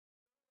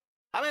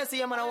I'm gonna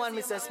see him and I want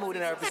Mr. Smooth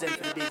and I represent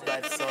for the big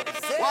bad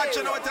Sub-Zero. Watch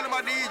you know, tell him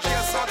about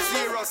DJ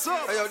Sub-Zero.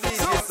 Hey, yo,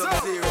 DJ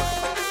Sub-Zero.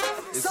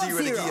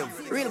 Sub-Zero.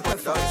 Real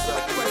perfect.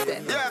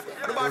 Yeah,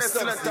 everybody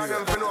select on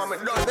them for know I'm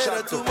done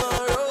chat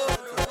tomorrow.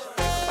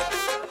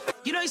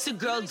 You know, it's a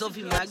girl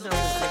Duffy Magnum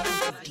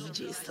representing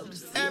DJ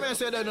Sub-Zero. I'm gonna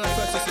say that not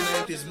first in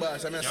the 80s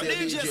bars. I'm gonna say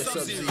DJ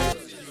Sub-Zero.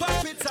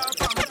 Pop it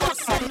up and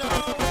bust it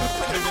now.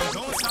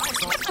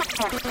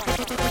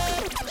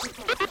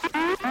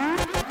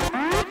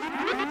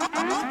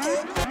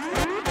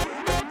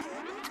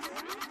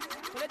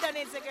 Well, that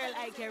is a girl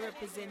I can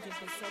represent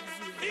for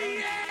Sub-Zero.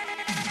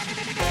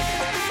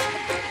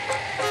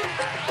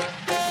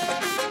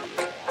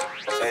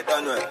 Hey,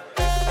 Daniel.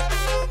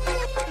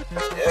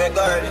 Hey,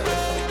 Gardy.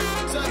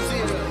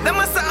 Sub-Zero. They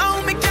must have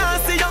owned me,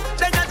 can't see you.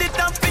 They got the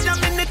top for a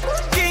minute.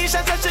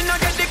 Keisha said she not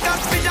get the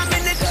cops for a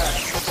minute.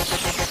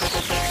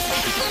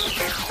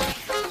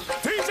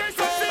 DJ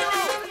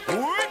Sub-Zero.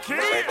 Wicked.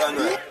 Hey,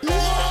 Daniel.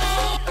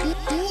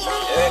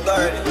 Hey,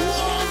 Gardy.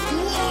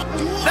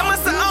 They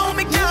must have owned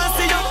me, can't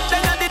see you.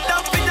 They got the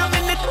top for a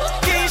minute.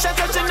 Keisha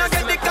said she not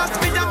get the cops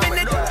for a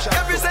minute.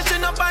 Every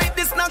session I buy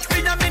this snacks for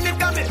a minute.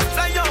 Come in,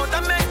 fly out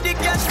and make the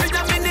cash for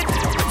a minute.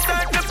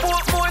 Start the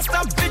port more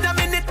stuff for a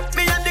minute.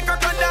 Me and the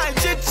crocodile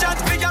chit chat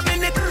for a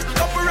minute.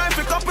 Couple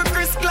rifle, couple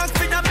Chris Glock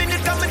for a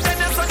minute. Come and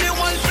tell us on the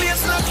one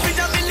place lock for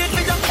a minute.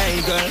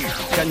 Hey girl,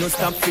 can you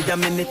stop for a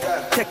minute?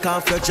 Take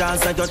off your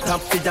jaws and your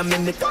top for a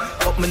minute.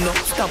 Up me no,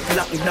 stop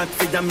like that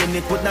for a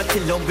minute. Would not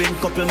kill you win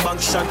couple back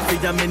shot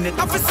for a minute.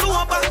 I feel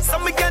sober, so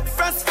me get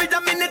fresh for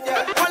a minute.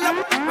 Call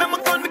up, remember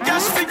call me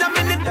cash for a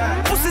minute.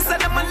 Pussy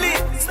said them a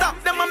lead,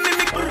 stop them a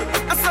mimic.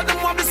 I saw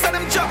them wobble, saw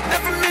them drop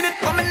every minute.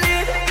 Come and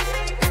need,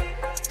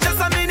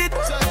 just a minute.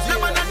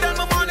 Them a not tell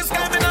me money,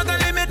 sky me not gonna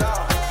limit.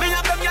 Me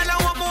have them gyal I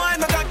want more, I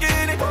not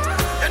get it.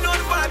 You know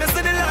the vibe, it's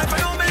in the life, I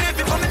don't believe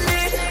it. Come and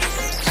need,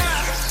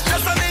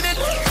 just a minute.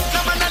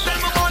 Them a not tell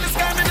me money,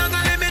 sky me not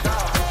gonna limit.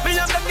 Me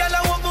have them gyal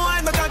I want more,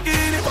 I not get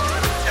it.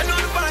 You know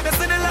the vibe,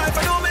 it's in the life,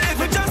 I don't believe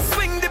it. Just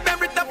swing the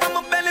berry top on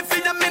my belly for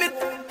a minute.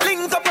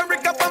 Link up and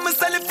rick up on my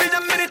celly for a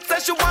minute. Say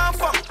she want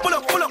fuck, pull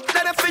up,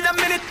 let her for a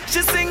minute.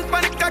 She sing for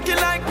the cocky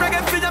like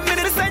reggae for a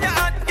minute. Me say you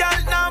hot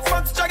girl, now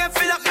fuck struggling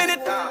for a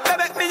minute.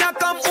 Baby, me a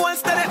come hold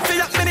steady for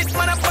a minute.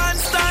 Man a band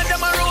star,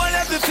 them a roll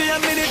every for a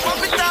minute.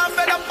 Pop it down,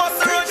 better bust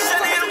the road,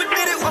 Shelly, and we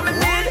did it what me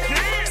need.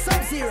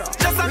 Sub-Zero.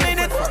 Just a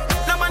minute.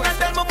 No man a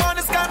tell me about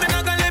the sky, me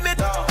not gonna limit.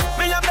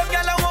 Me have them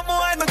girl I want more,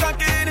 I me can't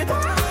get it.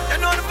 You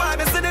know the vibe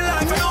is in the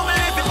life, I know me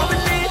live it what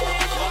me need.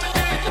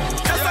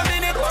 Just a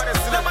minute.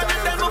 No man a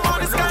tell me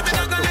about the sky, me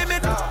not gonna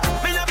limit.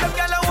 Me have them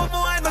girl I want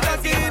more, I me can't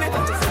get it.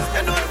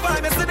 You know the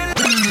vibe is in the life.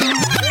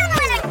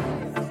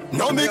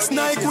 No mix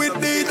Nike with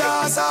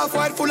Adidas, half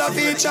white full of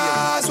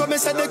features. When me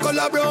said the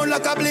color brown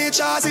like a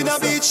bleachers in a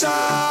beach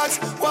shorts.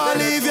 Wanna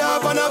leave you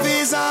up on a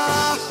visa.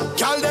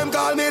 Call them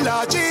call me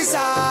Lord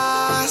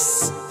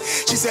Jesus.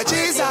 She said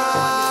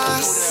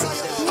Jesus.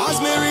 As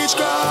me reach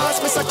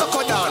cross, me say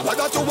coco down. What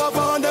got to have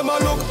on them a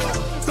look.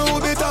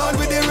 Louis Vuitton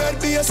with the red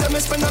base. And me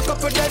spend a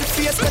couple dead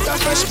face, get a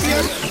fresh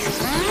beer.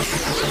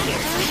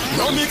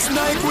 No mix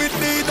Nike with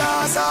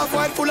Adidas, half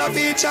white full of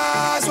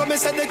features. When me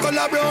said the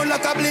color brown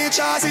like a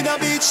bleachers in a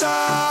beach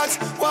shorts.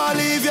 Wanna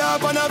leave you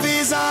up on a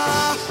visa.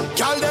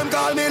 Call them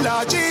call me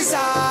Lord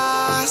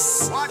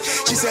Jesus.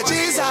 She said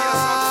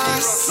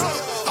Jesus.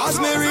 As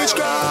me reach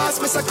cross,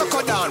 me say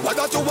coco down. What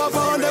got to have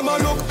on them a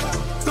look.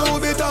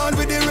 Louis Vuitton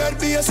with the red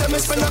base. And me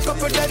spend a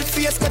couple dead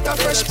face, get a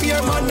fresh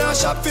beer. Man a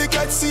shop fi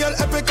get seal.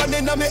 Epic and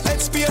inna me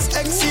headspace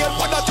exhale.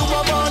 What got to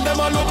have on them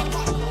a look.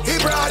 He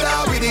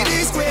brother with the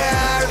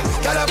D-square.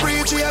 Got a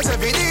preach yes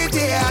every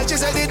detail. She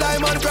said the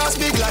diamond cross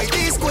big like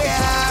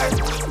D-square.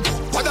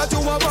 What that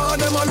you have on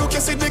them a look,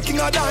 you see the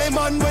king of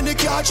diamond. When the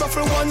car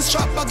shuffle one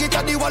strap, bag it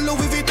at the wall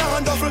Louis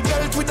Vuitton. Duffel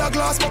belt with a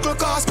glass buckle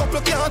cast.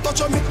 Couple can't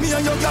touch you, me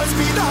and your girl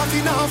speed off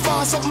in a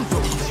fast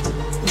something.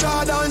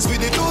 Jordans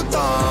with the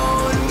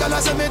two-tone. Girl I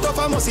say me tough,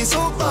 I must see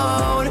so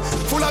pound.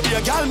 Full of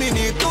beer, girl me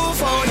need 2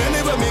 pound.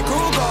 Anywhere me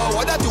crew go,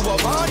 what that you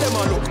have on them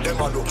a look,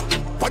 them a look.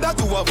 What that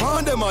you have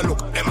on them a look,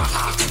 them a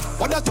half.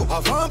 What that you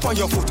have on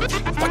your foot.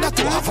 What that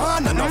you have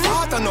on and no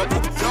fat and no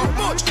poop. Not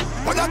much.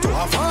 What that you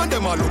have on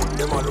them a look,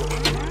 them a look.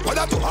 What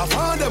that you have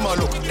on them a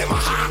look, them a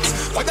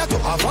half. What that you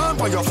have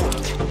on your foot.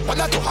 What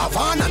that you have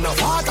on and no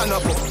fat and no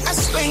poop. I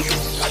stink.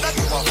 What that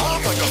you have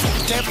on your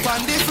foot. Step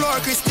on the floor,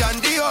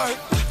 Christian Dior.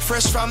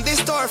 Fresh from the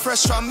store,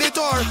 fresh from the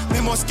tour. Me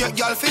must get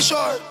y'all for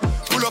sure.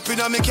 Pull up in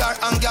a me car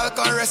and y'all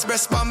can rest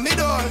breast from me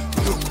door.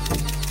 Look,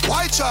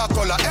 white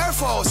charcoal Air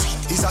Force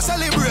is a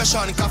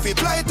celebration, coffee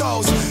plate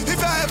house.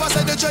 If I ever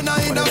said the Jenna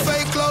in a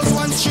fake clothes,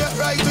 one straight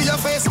right to your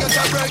face, get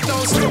a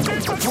breakdown.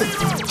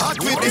 Hot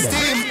with the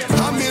steam,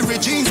 I'm Mary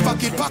jeans,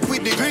 pocket pack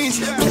with the greens.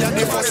 Me are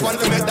the first one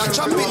to make that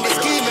chop in the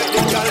scheme. Make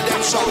the girl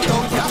them shout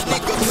out, that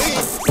nigga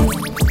please.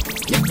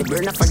 Make the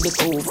burner for the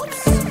cove.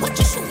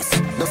 Watch your shoes,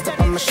 dust up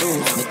on my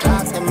shoes. The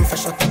clothes them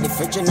fresh out of the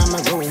fridge in my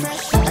room.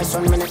 Ice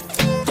 1 minute,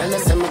 girl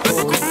is in my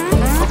clothes.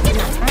 Fucking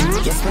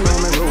night, yes me know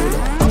my rule.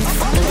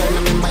 Fucking girl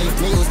I'm in bike,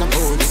 me use no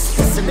boots.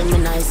 See them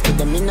in nice, but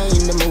them in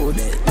the mood.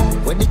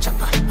 With the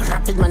chopper,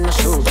 rapid man the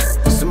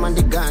shoes.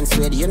 Somebody gone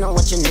sweat, you know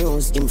what you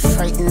news. Him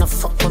frightened the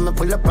fuck when me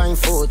pull up on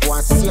foot.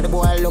 Want to see the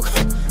boy look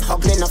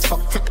ugly no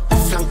fuck.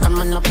 Flank and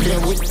man no play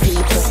with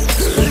people.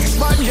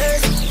 Rich bad head,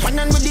 one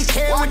and with the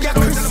K with the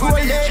Chris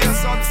Rolex.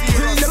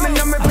 Kill them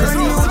in my brand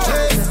new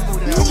chest.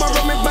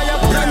 Tomorrow me buy a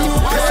brand new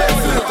chest.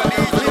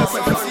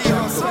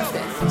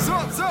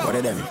 What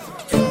are them?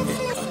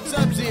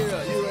 Sub-Zero,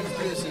 you run the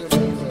place.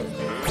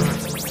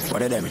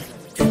 What are them?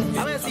 I'm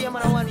gonna see him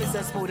on the one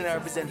Mr. Smooth and I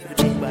represent for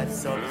the big bad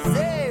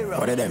Sub-Zero.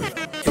 What are them?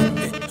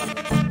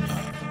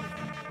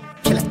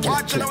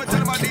 Watch out,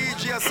 tell my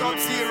DJ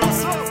Sub-Zero.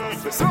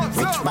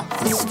 Rich back,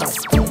 stuff.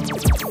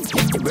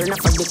 Left the burner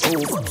for the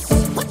cool.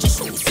 Watch your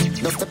shoes.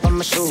 Don't step on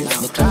my shoes.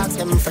 The clocks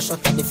them fresh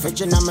out of the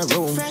fridge in my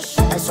room.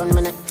 Ice 1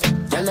 minute,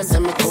 girl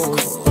let me cool.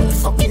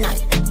 Fucking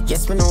night,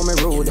 yes me know me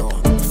rude.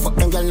 Fuck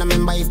them girl, I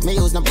remember if me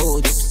use no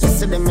boots. Yes,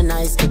 them me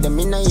nice, get them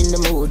in the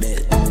mood.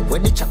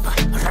 With the chopper,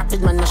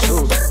 rapid man no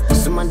shoot.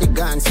 Somebody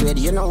gone sweat,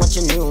 you know what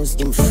you news.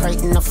 Him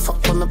frightened the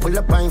fuck when me pull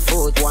up on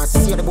foot. Want to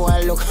see the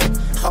boy look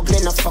ugly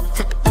no fuck.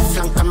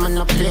 Flank and man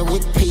no play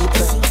with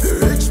people.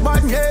 Rich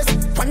badness,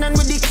 one and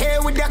with the K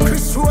with the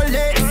Chris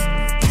Rolex.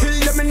 Kill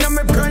them in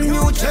my brand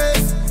new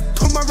chest.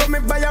 Tomorrow me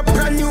buy a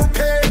brand new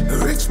pair.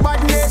 Rich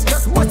badness,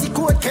 just bust the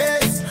court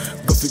case.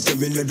 Go fit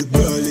them in the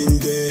girl in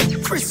there.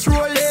 Chris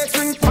Rolex,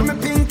 ring for me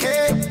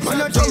pinky.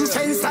 Man a jump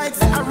 10 sides,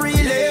 I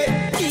relay.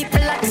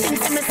 People like think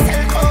me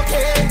sell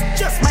okay.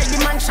 Just buy the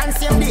mansion,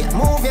 same day,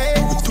 move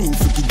it.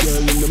 250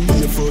 girl in the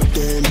mirror for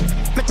them.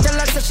 Me tell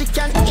her so she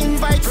can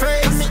invite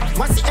friends.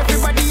 Want see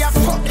everybody a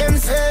fuck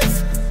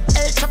themselves.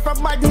 El Chopper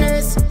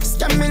badness,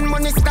 scamming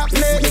money stop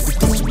me.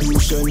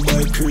 Distribution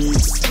by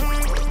Chris.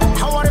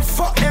 How are the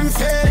fuck them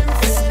feel?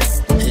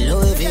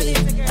 Louis V,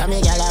 tell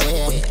me girl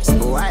away.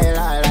 While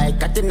I like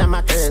cutting on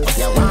my tail.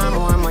 You want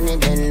more money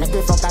then let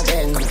me fuck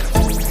again.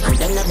 And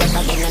then the better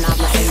again and have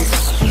my ends.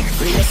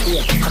 Real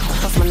estate, cut the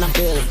half man a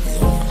bill.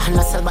 And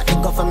I sell back the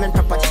government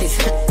properties.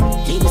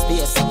 Leave the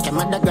space, come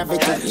at the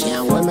gravity. Yeah,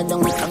 hold me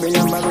down with every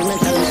number we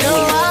mentality.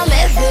 No, I'm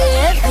heavy,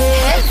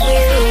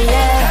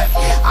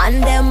 yeah.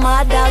 And them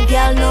other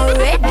girl no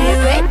ready, me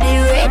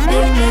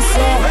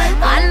say.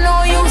 I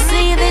know you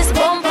see this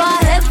bumper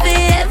heavy,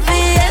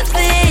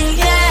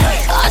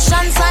 yeah.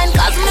 Caution sign,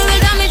 cause me will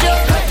damage you.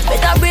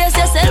 Better brace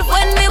yourself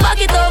when me back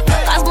it up.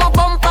 Cause my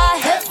bumper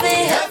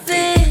heavy.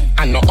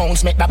 And no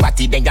ounce make the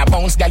body, then you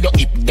bounce, girl, you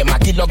hip them a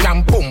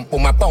kilogram, boom,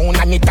 boom, a pound,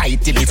 and it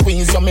tight till it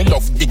squeeze you, me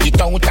love, dig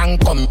it out and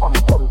come.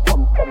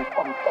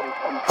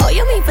 Oh,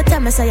 you mean for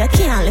tell me so you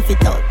can't lift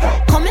it up?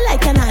 Come me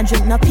like an I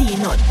drink no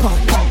peanut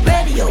punch.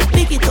 Radio,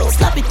 pick it up,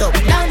 slap it up,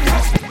 down.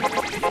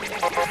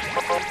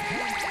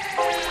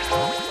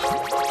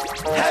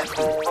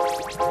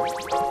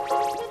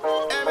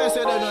 I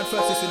said I'm not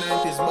first in the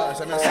 90s bars.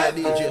 I'm gonna say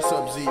DJ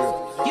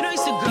Sub-Zero. You know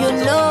it's a girl. You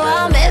know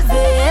I'm heavy,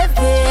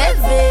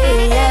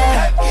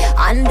 yeah.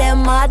 And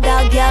them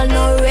other girl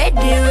no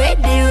ready,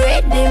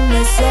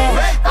 me say.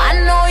 I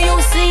know you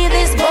see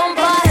this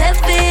bumper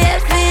heavy,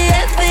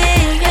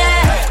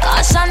 yeah.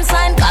 Caution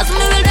sign, cause me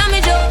will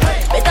damage you.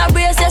 Better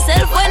brace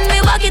yourself when me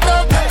back it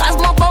up. Cause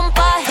my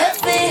bumper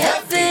heavy.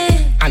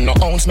 And no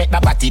ounce make the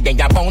body, then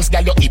you bounce,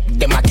 girl, you hip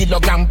them a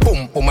kilogram,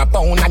 boom, boom, a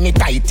pound, and it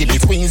tight till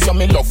it squeeze you,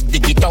 me love,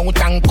 dig it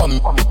out and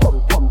come.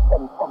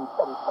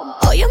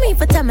 Oh, you mean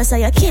for tell me so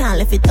you can't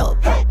lift it up?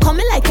 Come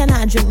me like an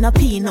I drink no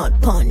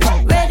peanut punch.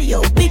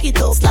 Radio, pick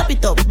it up, slap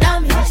it up,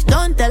 damage.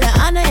 Don't tell her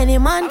I know any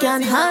man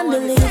can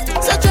handle it.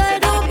 So try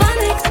don't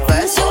panic.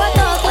 First you a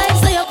talk like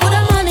say you put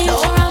a money.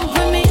 Don't run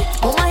for me.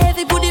 Oh my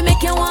heavy booty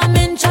make you want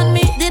mention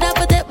me. Did I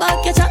put it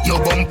back your chat? Your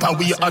bumper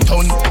we a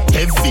ton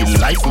heavy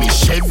like me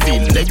Chevy.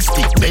 Leg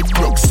stick,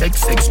 bedrock,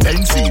 sex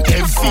expensive.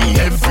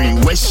 Heavy,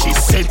 where she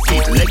set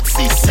it.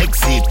 Lexi,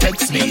 sexy,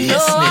 text me,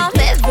 yes me. I'm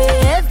heavy,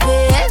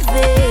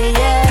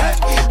 yeah.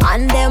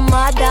 And them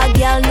other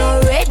girl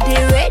no ready,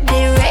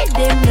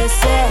 me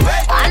say.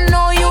 I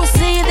know you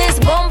see this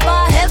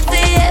bumper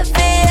heavy,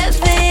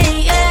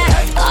 yeah.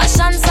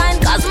 Caution sign,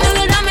 cause me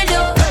will damage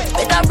you.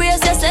 Better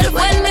brace yourself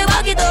when me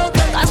back it up.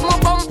 Cause my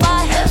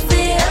bumper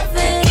heavy.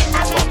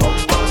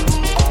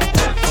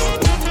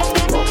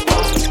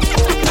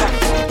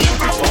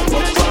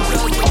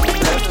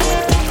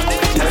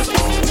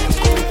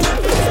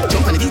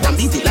 Jump on the beat and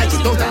beat it like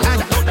it don't allow.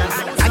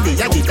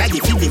 Aggy,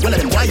 feel the wall of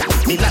them wire.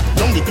 Me lock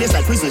down the place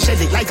like prison,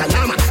 shed it like a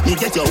llama. Me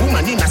get your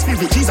woman in a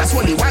spirit, Jesus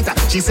holy water.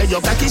 She said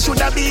your cocky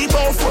shoulda be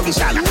both for the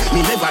shala.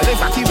 Me never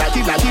kill like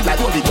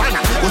Obi Wana.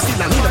 Go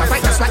still a me never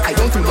fight, that's why I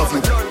don't love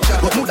you.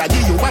 But moulda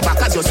give you a back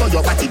cause you saw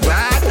your body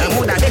bad. And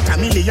moulda take a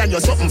million,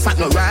 you're something fat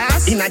no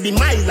ras. Inna the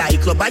mile like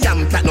club, I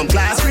am platinum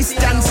class.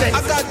 Christian say,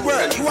 I got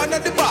world, you are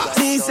not the boss.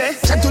 Me say,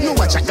 chat to know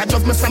what chat, God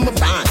love me from a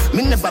barn.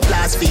 Me never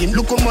blaspheme,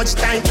 look how much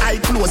time I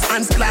close,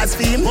 hands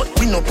blaspheme. But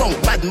we no punk,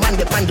 bad man,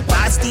 they pan the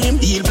past team.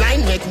 Heal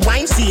blind, make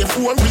wine, see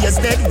 4 raise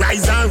dead,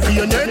 rise and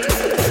reunite.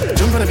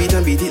 Jump on the beat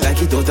and beat it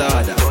like it don't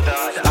order.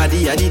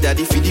 Addy,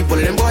 daddy, feed the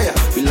bullet them boy.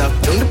 We lock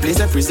down the place,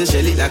 I prison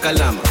shell it like a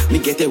llama. Me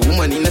get a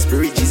woman in the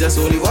spirit, Jesus,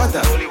 holy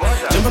water.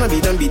 Jump on a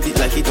beat and beat it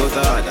like it out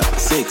of order.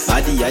 6.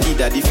 Addy,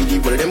 daddy, feed the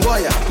bullet them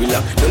boy. We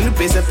lock down the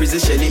place, I prison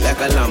shell it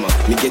like a llama.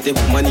 Me get a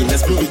woman in the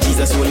spirit,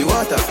 Jesus, holy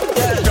water.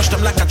 Crush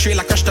them like a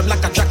trailer, crush them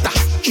like a tractor.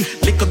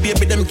 Lick a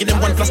baby, them give them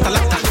one plus the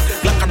lacta.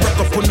 Like a rock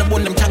up on the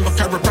bone, them can go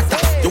chiropractor.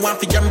 You want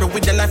to gamble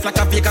with the life like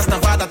a Vegas,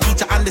 Nevada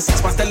teacher and the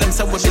 6 tell them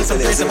so we build some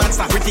crazy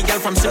monster. Pretty girl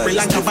from Sri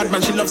Lanka, bad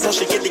man, she loves so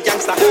she get the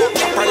gangster.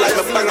 Chop her like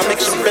a banger,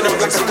 make she spin up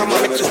like a camera,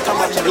 make you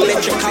stomach,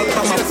 electrical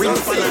from a ring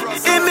fire.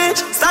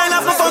 Image, style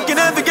up for fucking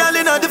every girl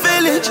in the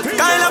village.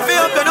 Kyle up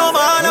up, you know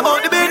all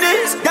about the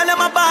business. Girl, I'm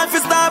a bad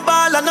for star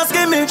ball and no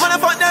skimmage. Wanna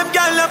fuck them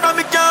girl from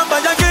me camp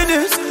by your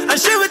Guinness. And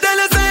she will tell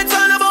us it's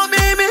all about me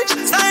image.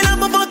 Style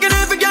up for fucking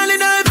every girl in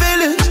the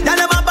village. Girl,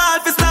 I'm a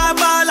bad for star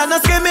ball and no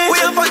skimmage.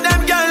 We don't fuck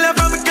them girl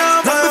from me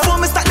camp. Before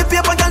me start the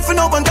paper, girl for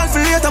now and girl for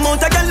later.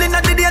 Mount a girl in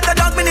the data,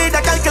 dog me need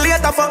a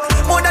calculator for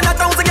more than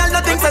 1,000 girl,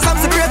 nothing says I'm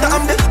secretor.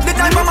 I'm the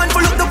type of man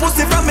full up the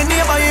pussy from me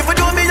neighbor. If you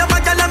do me, you're a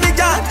girl and me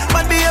yard.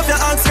 Bad behavior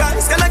and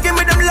skies, girl, give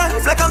me them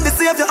life like I'm the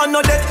savior and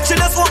not dead. She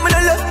just want me to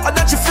live, and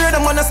that she fear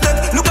them on a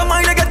step. Look at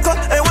mine, I get cut,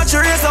 and watch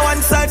her raise on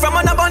one side. From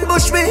on a bun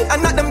bush me,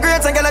 and not them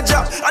grades and get a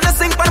job. And I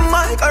sing by the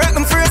mic, I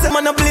reckon phrase them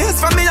on a blaze.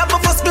 From me up my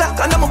first black,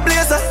 and I'm a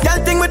blazer. Girl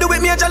think me do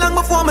it major long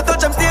before me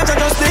touch up stage. I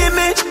just the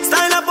image,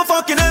 style up for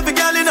fucking every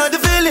girl in the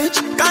village.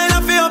 Kind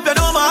of feel up, you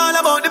know me all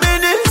about the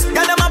business.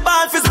 Girl, I'm a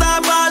ball for star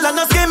ball and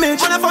no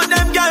skimmage. Wanna fuck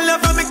them girl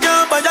from me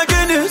camp by your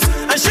Guinness.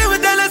 And she will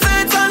tell us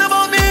it's all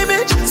about me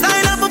image.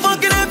 Style up for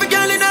fucking every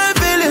girl in the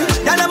village.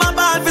 Girl, I'm a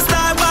ball for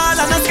star ball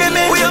and no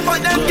skimmage. We don't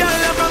fuck them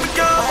girl from me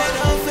camp. I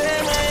don't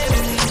fear my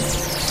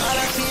enemies. All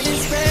I feel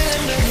is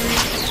pain.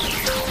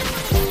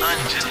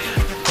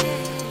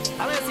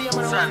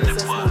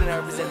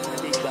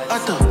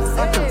 Otto,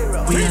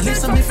 we all live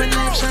some different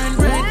life, shine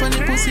bright when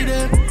the pussy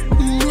them.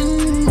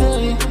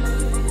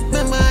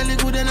 Remember all the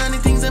good and all the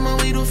things them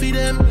and we do for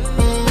them.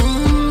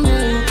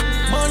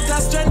 Mount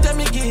of strength and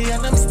me give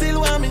and I'm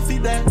still want me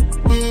feed them.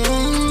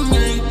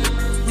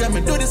 Yeah,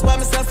 me do this by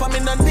myself and me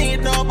not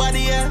need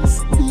nobody else.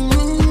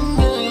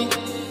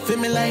 Feel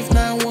me life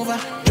now over.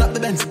 Drop the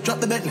Benz, drop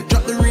the Bentley,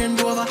 drop the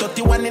Range Rover.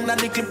 31 in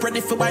the clip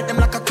ready for bite them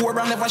like a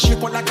cobra. Never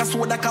shake out like a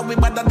soda, cause we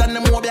better than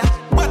them over.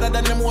 Better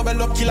than them over,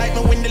 lucky like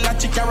me win the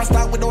lottery. Cara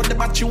start without the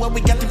battery where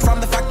we get it from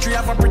the factory.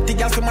 Have a pretty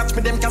girl to match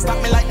me, them can stop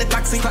me like the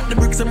taxi. Start the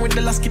bricks and with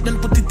the last kit, then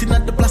put it in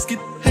at the plastic.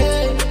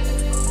 Hey,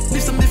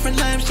 live some different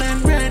life, shine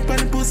bright when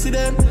the pussy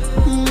them.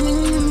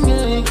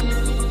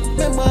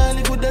 Remember all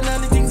the good and all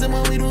the things them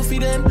we do for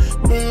them.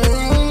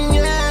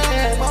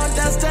 Yeah, but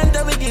that strength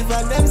that we give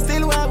and them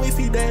still want we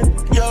feed them.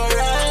 You're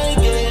right,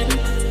 yeah.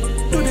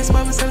 Do this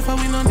by myself and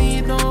we don't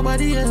need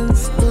nobody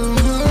else.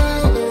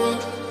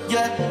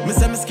 Yeah, me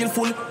say me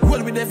skillful.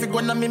 Roll with every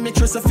gun and me make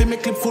sure so fi me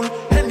clip full.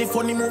 Any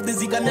funny move the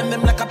zig and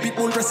them like a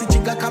pitbull. Press the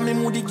jigger can me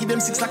moody, give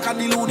them 6 like a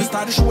delude.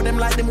 Start to show them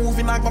like the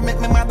movie, not gonna make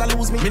me mad or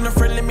lose me. Me no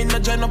friendly, me no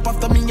join up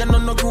after me and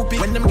no groupie.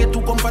 When them get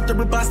too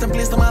comfortable, pass them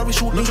place them all we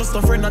shoot. No just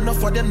a friend enough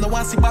for them, no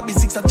one see Bobby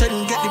 6 or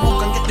 10. Get the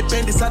book and get the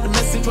pen, this are the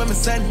message when me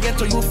send. Get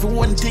to you for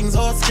one things,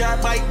 all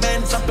scared bite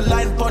bend. Stop a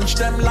line, punch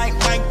them like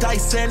Mike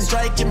Tyson.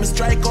 Strike him,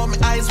 strike on me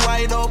eyes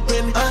wide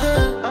open.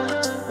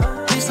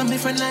 Some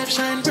different life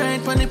shine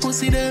bright when the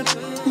pussy them.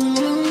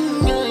 Remember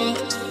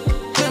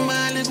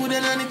all the good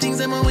and all the things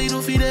them and we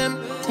do for them.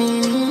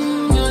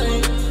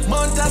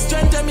 Mount of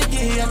strength and me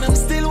give and I'm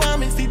still want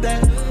me feed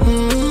them.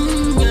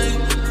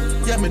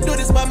 Yeah, me do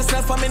this by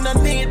myself and me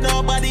not need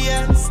nobody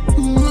else.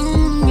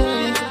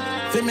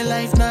 Feel me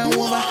life now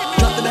over.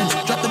 Drop the Benz,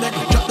 drop the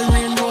Bentley, drop the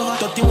Range Rover.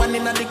 31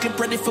 in the clip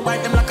ready for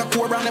bite them like a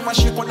cobra. Never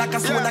shake out like a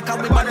soda,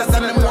 cause we better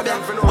than them over.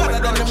 Better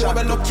than them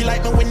over, lucky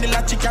like me win the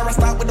lottery. Cara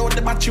start without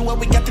the battery where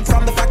we get it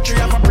from the factory.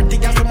 Have a pretty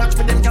girl to match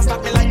for them, can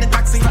stop me like the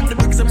taxi. Got the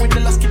bricks and with the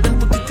last kid, then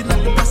put it in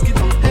the basket.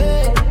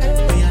 Hey,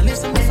 we all live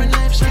some different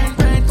life, shine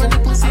bright when the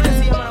pussy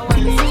them.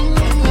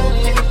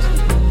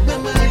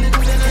 Remember all the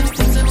good and all the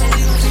things that we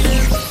do for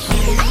them.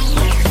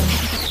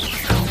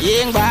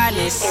 Young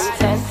badness.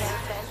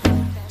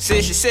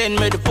 Say she send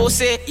me the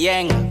pussy,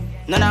 yang.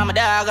 None of my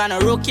dog on a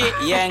rookie,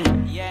 yang.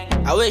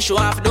 I wish you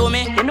want to do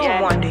me. You know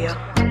one day.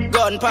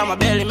 Gun pa my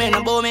belly, me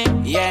no bow me,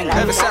 yang.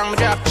 Every song me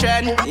drop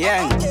trend,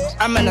 yang.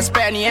 I'm in a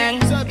span, yang.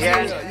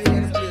 Yeah.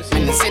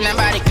 And I see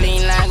nobody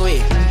clean like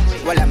we.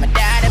 Well, I'm a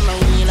dad and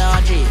marine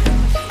OG.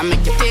 I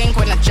make you think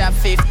when I drop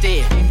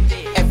 50.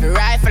 Every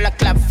rifle I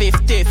clap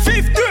 50.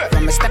 50.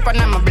 When I step on,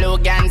 I'm a blue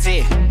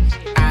Ganzi.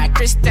 I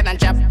Christian and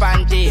drop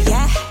panty.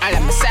 Yeah. I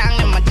let my song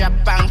and my drop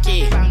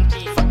panky.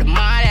 For the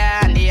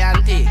mother and the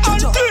auntie.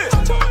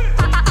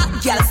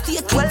 Girl, stay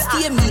clean,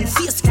 stay mean,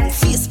 face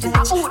good.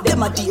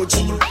 Them a dear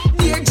dream,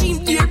 dear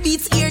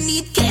beats, ear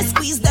need, can't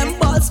squeeze them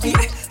balls fear.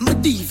 My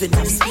diva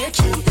now spare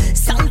key,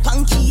 sound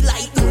punky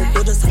like good,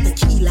 but just have the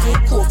key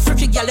like coke.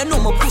 Freaky girl, you know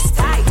my pussy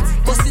tight,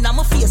 busting on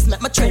my face, make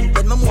my trend,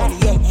 then my money,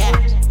 yeah.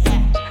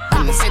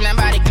 I'm see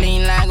nobody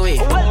clean like we.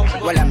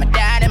 Well, I'm a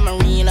dad and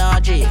marine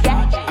OG.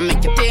 I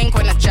make you think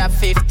when I drop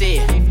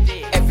 50.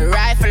 Every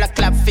rifle I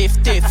clap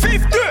 50.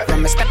 50.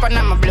 When I step on,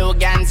 I'm a blue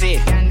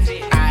Ganzi.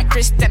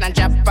 wrist and a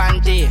drop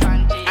panty.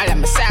 I let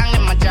me sing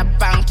in my drop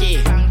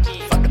panty.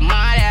 For the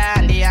mother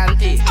and the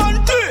auntie.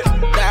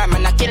 Damn,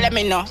 and I kill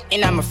me no,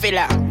 in I'm a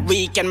filler.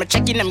 Weekend, me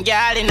checking them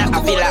girl in a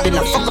villa. Then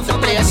I fuck up the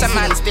place, a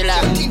man still a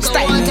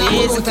style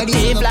is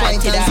pay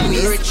blind to that.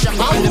 Rich up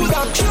in them.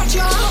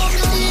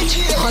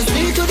 Cause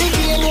we to the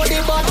game, what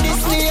they bought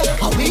this year.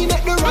 And we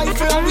make the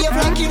rifle and wave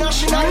like a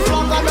national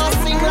flag. And us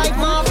sing like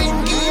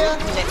Marvin Gaye.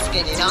 Let's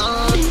get it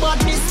on. But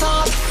this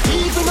heart,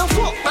 even a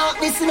fuck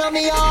darkness in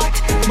my heart.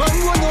 Man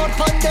run out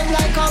on them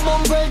like a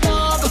mongrel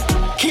dog.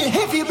 Kill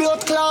heavy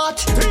blood clot.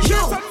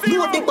 Yo,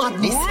 know the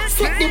badness,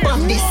 set the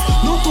badness.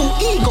 No too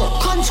ego,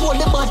 control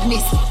the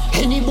badness.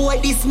 Any boy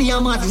this me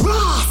a mad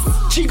ras.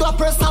 Chiga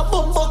press a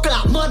bumbo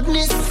clap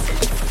madness.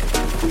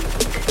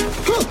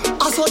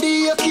 I saw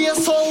the AK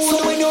sound.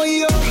 So when you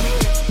hear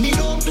me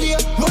don't play,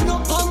 run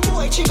up on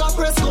boy, chiga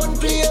press gun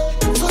play.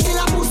 So tell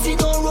a pussy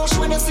don't rush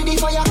when you see the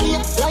fire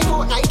cake. Like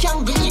out like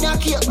cangle in a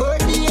cake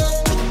birthday.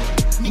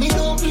 Me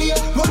don't play,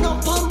 run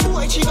up on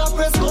boy, chiga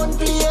press gun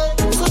play.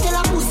 So tell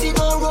a pussy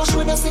don't rush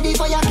when you see the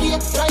fire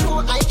cake. Like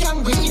out like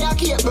cangle in a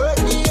cake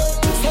birthday.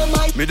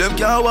 Me them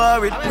can't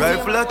worry,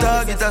 rifle a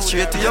target, a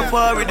straight to your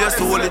forehead, your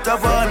soul it a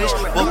varnish.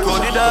 Walk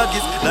round the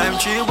doggies, lime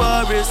tree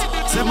worries.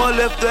 See my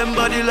left them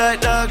body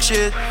like dog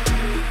shit.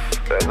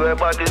 Go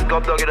about this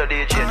come down in the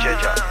DJ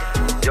changer.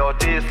 Yo,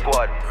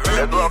 T-Squad,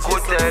 they go and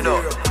cut there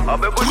now. I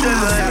be put them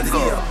like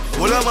go.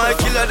 All of my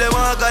killer them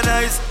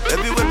organized.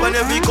 Every weapon,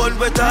 every gun,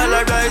 but all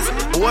a rise.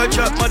 Boy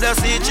trap, mother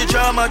see she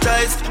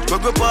traumatized.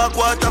 We park,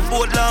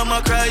 Waterford,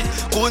 Lama cry.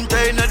 Couldn't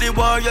tell in the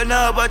war, you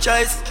never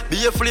choice.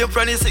 Be a flame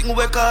from the sitting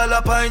we call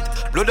a pint.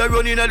 Blood a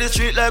running on the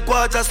street like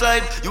water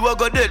slide. You a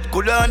go dead,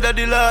 could under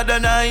the ladder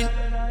 9.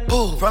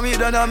 Oh, from here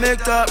then I make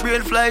talk,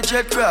 brain fly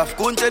jet craft,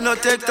 couldn't no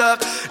take talk.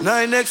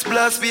 9X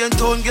blast, pain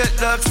tone get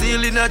dark,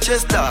 seal in a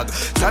chest dog.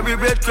 Sorry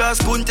red cross,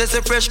 couldn't taste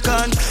a fresh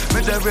can.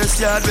 With the rest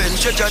yard when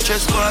stretch a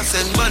chest pass.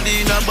 And body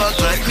in a back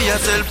like me a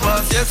self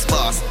pass, yes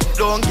pass.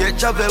 Don't get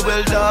chave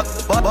well dark.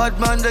 Bad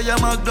man they a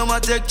magnum a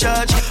take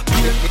charge.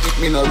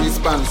 Me no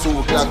respond, so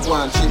black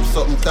one chip.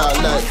 Something tall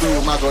like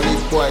room, I go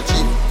live boy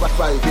cheap.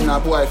 5 in a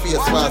boy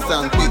face fast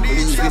and quick.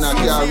 Leave in a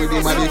car with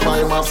him and the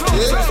fire map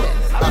stick.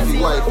 Happy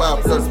wipe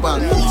up, blood span,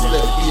 peace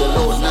left be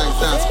alone,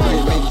 nice and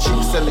screaming.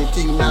 Chicks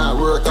anything now,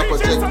 work a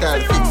projectile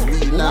fix.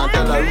 We now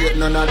tolerate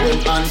none of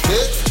them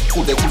antics.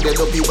 Could they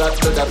don't be bad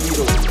blood a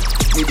bleed out.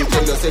 Me the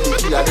tell you say the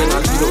killer them a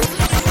lead out.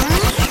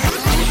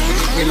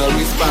 Me no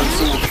respond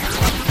so.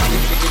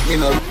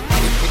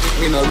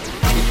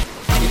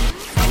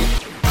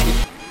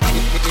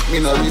 Me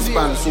no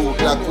respond so.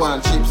 Black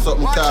one chip,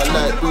 something tall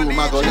like room,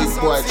 I go live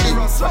boy chip.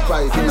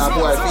 5 in a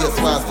boy face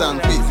fast and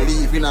quick.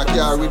 Leave in a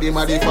car with him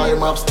and the fire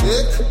map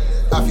stick.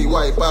 Happy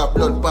wipe up,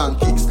 blood bank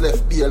kicks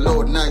left be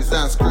loud, nice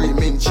and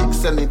screaming.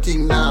 Chicks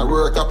anything now,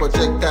 work a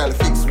projectile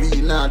fix.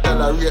 We now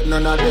tolerate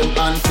none of them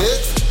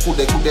antics. Could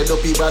they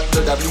dopey bad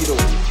blood a bleed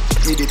out.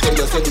 Me the tell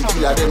you say the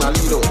killer them a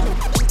lead out.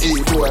 Hey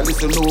boy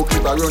listen no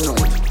clip a run out.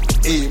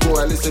 Hey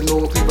boy listen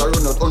no clip a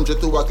run out. 100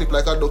 to a clip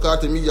like a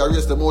Ducati. Me a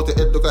race them out, the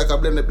head look like a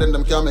blend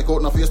them can't make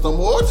out no face no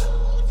more.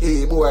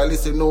 Hey boy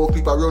listen no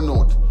clip a run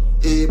out.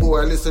 Hey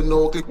boy listen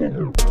no clip.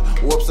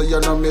 Hope so you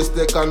no miss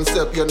the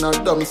concept. You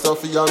not dumb so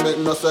you make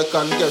no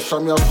second guess.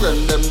 From your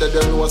friend them they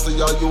know say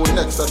you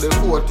next. At the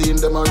 14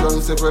 them a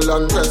run civil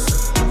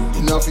unrest.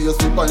 In a face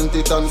we point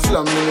it and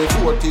slam. In the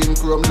 14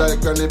 chrome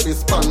like an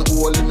epispan.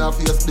 Hole in a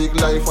face big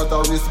life at a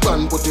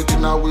wristband. Put it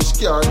in a wish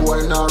car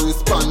boy not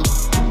respond.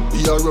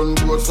 He a run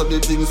road so the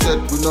thing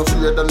said. We no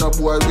afraid and a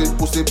boy with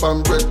pussy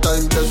pan bread.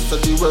 Time best to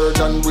the word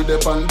and with the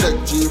pan deck.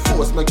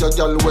 G-force make your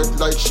gal wet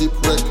like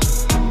shipwreck.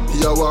 He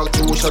a walk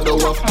through shadow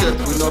of death.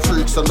 We no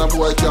freaks and a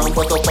boy can't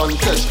put up and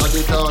catch. And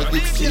the dog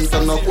it seat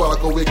and a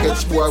walk away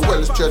catch. Boy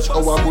well stretch.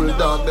 Our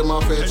bulldog them a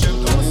fetch.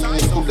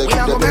 We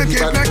a go make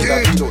it.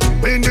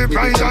 Win the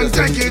prize and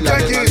take it.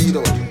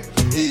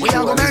 We a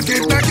go make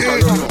it.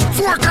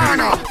 4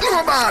 corner,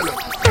 global.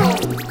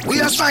 We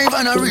a strive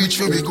and a reach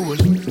for the goal.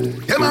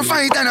 Them a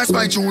fight and a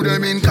spite through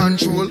them in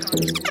control.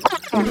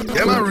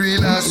 Them a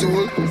real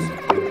asshole.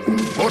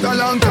 But a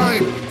long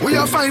time, we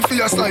a fight for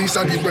your slice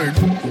of the bread.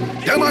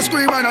 Them a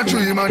scream and a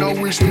dream and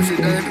a wish me fi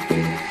dead.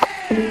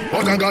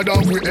 But I got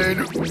down with head.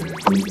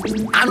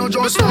 I know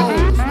just now,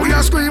 we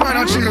a scream and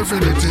a cheer for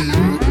the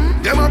team.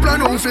 Them a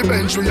plan out fi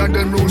bench, we a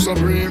them rule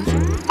supreme.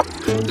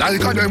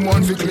 Like a them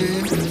want fi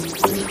clean.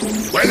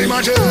 Well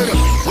imagine,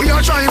 we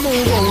a try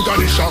move out of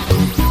the shop.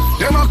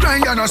 Them a cry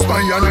and a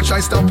spy and a try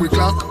stop we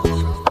clock.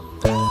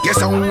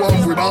 Guess how we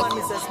walk we back.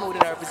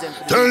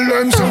 Tell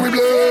them so we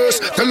bless.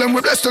 Tell them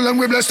we bless. Tell them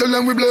we bless. Tell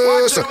them we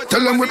bless. Tell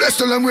them we bless.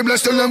 Tell them we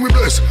bless. Tell them we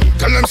bless.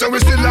 Tell them so we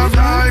still have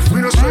life.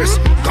 We no stress.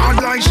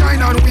 God like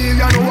shine on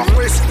wheel and no walk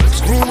west.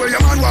 Screw where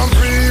your man want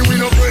free. We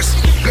no press.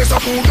 Bless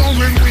up who down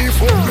when we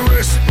fuck the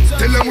rest.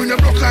 Tell them we no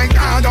block like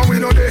God and we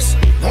no this.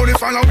 How they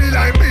follow me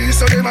like me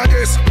so them a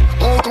guess.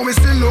 How come we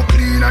still look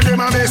clean and them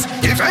a mess?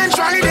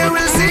 Eventually they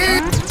will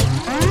see.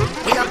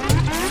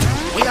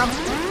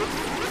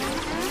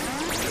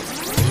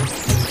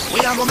 We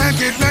are gonna make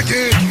it.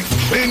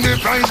 Win the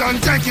prize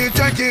and take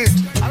it.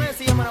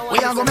 We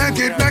are gonna make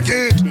it.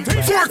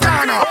 4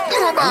 corner,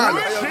 no ball.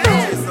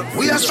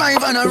 We are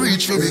strive and a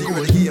reach for the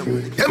goal.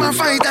 Them a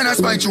fight and a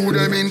spite through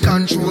them in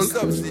control.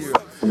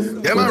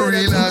 Them a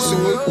real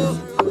asshole.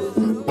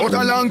 But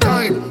a long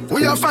time,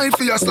 we a fight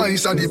for your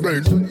slice of the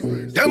bread.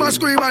 Them a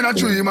scream and a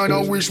dream and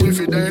a wish we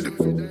fi dead.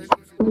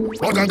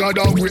 But I got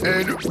down with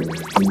head.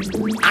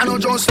 I know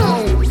just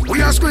now,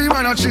 we a scream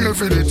and a cheer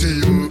for the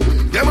team.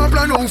 Them a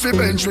plan out fi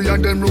bench, we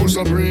and them rule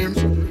supreme.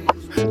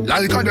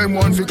 Like a them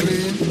one fi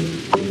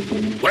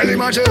clean. Well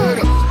imagine,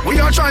 we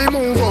a try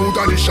move out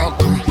of the shop.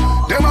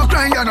 Them a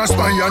cry and a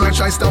spy and a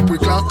try stop we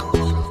clock.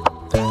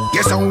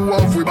 Guess how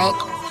off we back.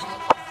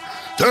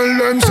 Tell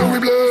them so we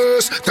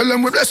bless. Tell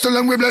them we bless. Tell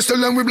them we bless. Tell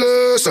them we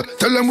bless.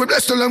 Tell them we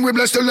bless. Tell them we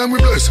bless. Tell them we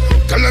bless.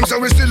 Tell them so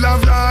we still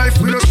have life.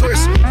 We no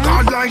stress.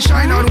 God like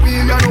shine on we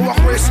and no walk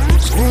west.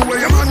 Screw where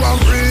your man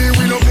want free.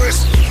 We no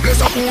press.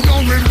 Bless up who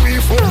down when we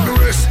fuck the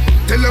rest.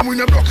 Tell them we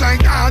no block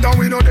like God and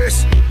we no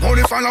this.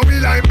 Only follow we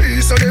like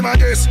me so them a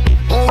guess.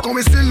 How come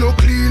we still look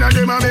clean and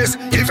them a mess?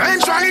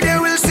 Eventually they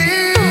will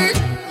see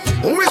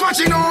who is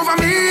watching over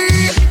me.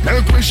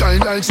 Make we shine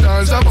like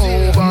stars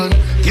above and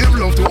give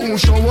love to who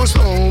show us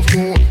love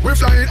to. We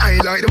flying high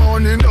like the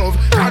morning dove.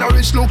 Got a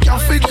rich look, you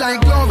fit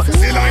like glove.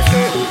 See like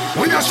that,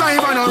 we a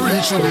strive and a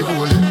reach to the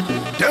goal.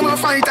 Them a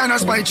fight and a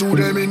spite through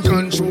them in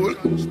control.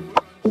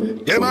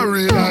 Them a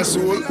real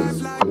asshole.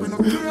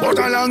 But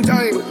a long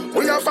time,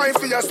 we a fight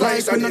for your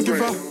slice and the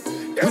bread.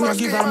 Them a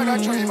give and a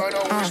dream and a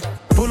wish.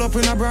 Pull up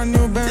in a brand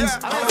new Benz.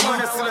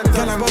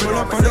 Girl, I bubble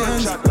up on the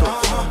ends.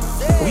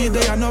 We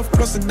there enough,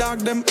 plus the dog,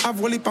 them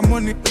have a heap of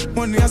money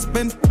I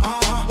spend.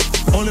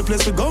 Only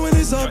place we going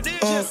is up.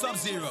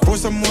 Pour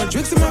some more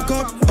drinks in my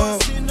cup.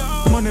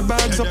 Money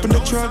bags up in the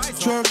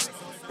trucks.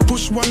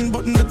 Push one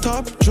button, the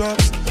top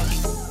drops.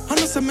 I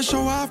know say me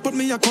show off, but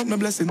me I count my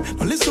blessing.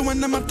 Don't listen when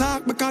them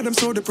attack because them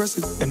so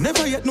depressing. They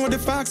never yet know the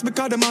facts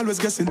because them always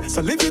guessing.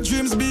 So live your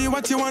dreams, be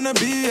what you wanna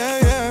be,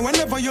 yeah.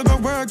 Whenever you go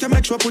work, you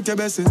make sure put your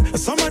best in. And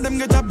some of them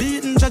get a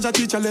beating, judge a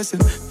teach a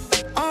lesson.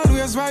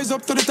 Always rise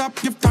up to the top,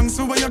 give thanks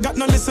for where you got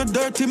no listen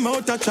dirty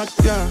mouth a chat,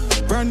 yeah.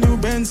 Brand new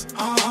Benz,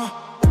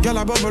 girl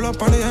I bubble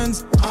up on the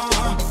ends,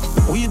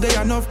 we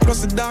there enough,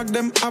 plus the dog,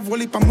 them have a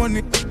heap of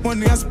money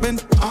I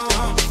spend,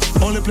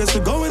 only place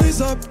we going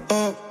is up,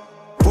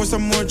 pour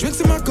some more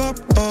drinks in my cup,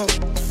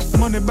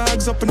 money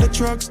bags up in the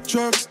trucks,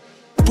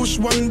 push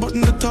one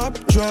button, the top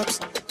drops.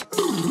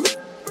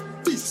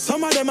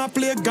 Some of them I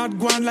play God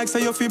gone like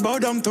say you feel bow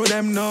down to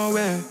them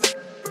nowhere.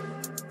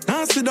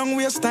 Now sit down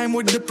waste time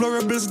with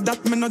deplorables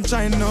that me not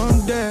join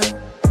on there.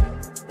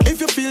 If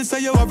you feel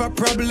say you have a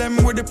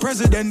problem with the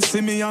president,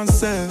 see me and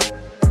say.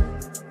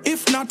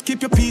 If not,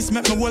 keep your peace,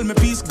 make me hold my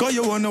peace, go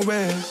you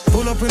unaware.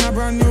 Pull up in a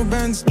brand new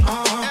Benz,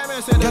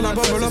 girl I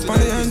bubble up on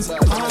the ends.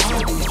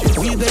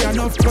 We there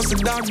enough, plus the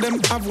dog, them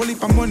have a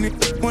heap of money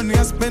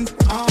I spend.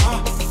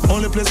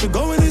 Only place we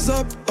going is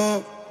up,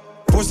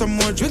 pour some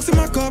more drinks in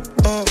my cup,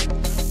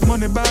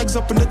 money bags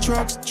up in the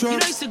trucks.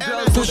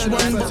 Push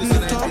one button, the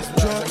top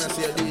drops.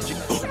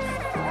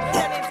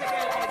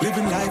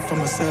 Living life for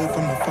myself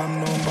and my fam,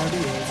 nobody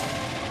else.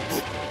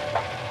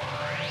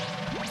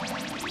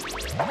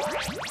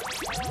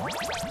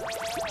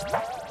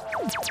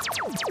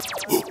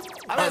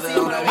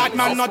 Bad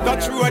man not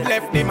touch road,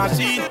 left the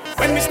machine.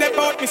 When we step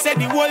out, we say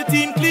the whole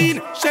team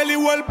clean. Shelly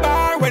whole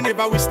bar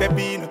whenever we step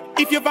in.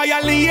 If you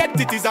violate,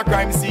 it is a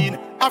crime scene.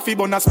 Afi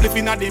bun a spliff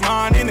in the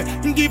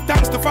morning. Give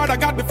thanks to Father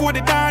God before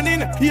the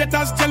dawning.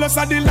 Haters jealous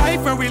of the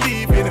life where we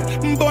live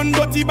in. Bun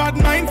dirty bad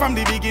mind from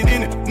the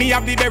beginning. Me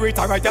have the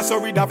berita right, so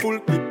read a full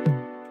clip.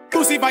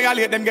 Pussy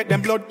violate them, get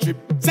them blood drip.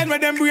 Send where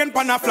them brain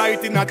pan a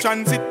flight in a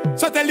transit.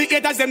 So tell the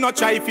haters them not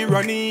try if you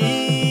run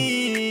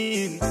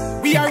in.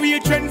 We are real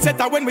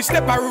trendsetter when we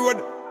step a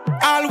road.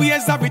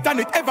 Always have it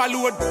and it ever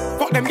load.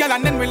 Fuck them gyal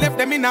and then we left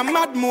them in a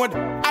mad mode.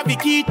 Have the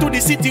key to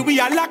the city, we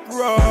are lock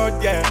road,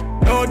 yeah.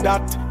 Know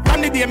that.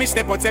 From the day me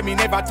step out, say me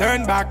never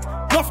turn back.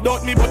 Enough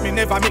doubt me, but me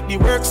never make the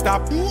work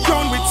stop.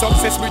 Crown with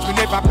success, which we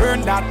never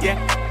burn that, yeah.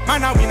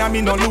 Man, I win and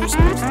me no lose.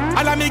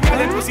 All of me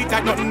gyal and pussy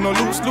tight, nothing no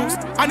loose.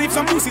 And if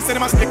some pussy send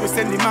them a stick, we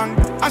send the man.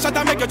 I shot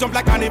and make you jump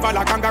like carnival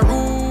or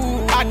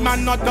kangaroo. Bad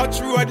man not touch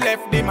road,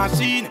 left the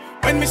machine.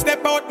 When me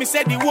step out, me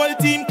say the whole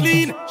team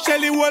clean.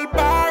 Shelly whole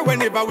bar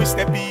whenever we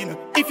step in.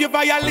 If you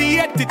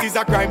violate, it is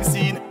a crime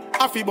scene.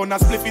 Afi bun a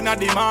spliff in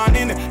the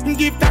morning.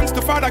 Give thanks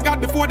to Father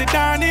God before the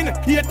dawning.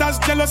 Haters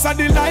jealous of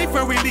the life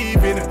where we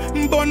live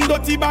in. Bun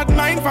dirty bad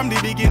mind from the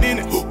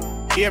beginning.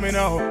 Hear me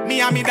now. Me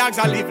and me dogs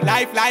a live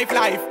life.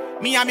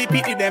 Me and me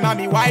pity them and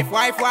me wife.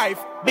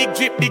 Big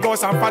drip, big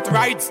house and fat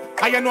rides.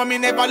 I know me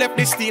never left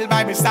the steel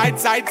by me side.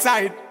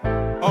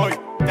 Oi,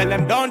 tell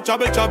them don't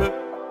trouble.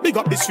 Big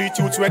up the street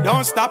youths where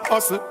don't stop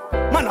hustle.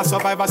 Man a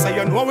survivor say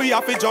you know we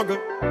have to juggle.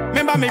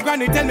 Remember me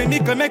granny tell me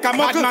can make a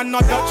muggle. Bad man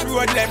not touch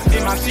road, left the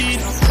machine.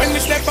 When we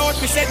step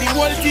out we say the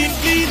whole team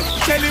clean.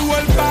 Tell the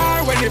whole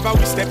bar whenever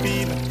we step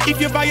in.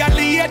 If you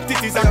violate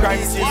it is a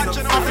crime scene.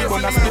 Happy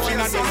bonus spliff in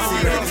a scene.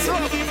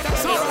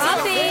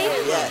 Happy.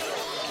 Yeah.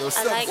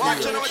 I like that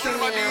new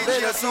tune in it.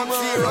 It has a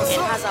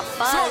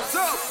buzz.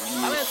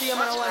 I'm gonna see you,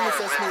 man. I want to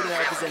say smooth and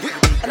represent.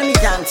 And me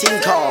can't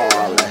think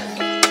all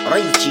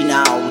reaching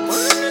out.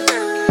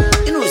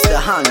 You know it's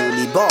the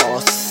unruly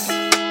boss.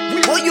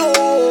 Oh yo,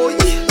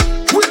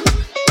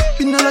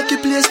 in a lucky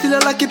place, still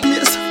a lucky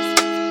place.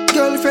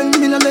 Girlfriend,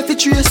 me no left it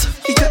trace.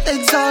 If you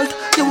exalt,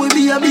 you will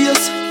be a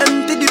base.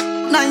 Empty the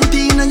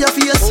 19 on your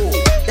face.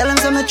 Tell them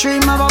some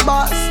dream of a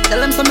boss. Tell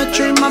them some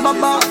dream of a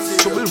boss.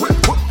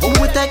 Who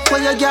will take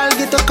where your girl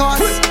get a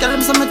cost? Tell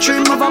them some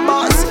dream of a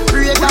boss.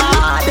 Pray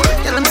God.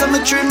 Tell them some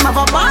dream of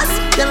a boss.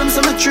 Tell them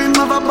some dream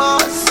of a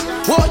boss.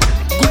 What?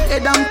 Good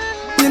head and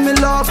give me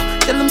love.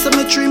 Tell them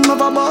some dream of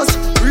a boss.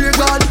 Pray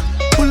God.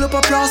 Pull up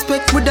a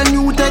prospect with a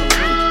new tech.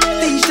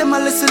 Teach them a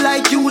lesson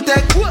like you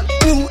tech.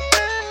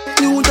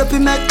 New dopey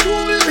make.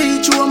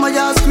 Reach you on my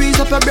ass, squeeze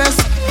up your breast.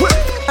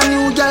 A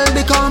new girl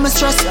become a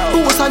stress.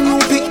 Post a new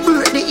pic,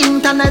 break the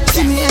internet.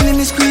 See me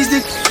enemy squeeze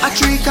it, a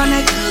tree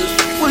connect.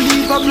 Will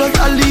leave a blood,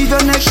 I leave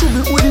your neck. Should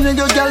be holding in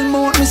your girl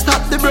mouth, me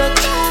stop the breath.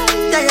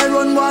 Yeah, you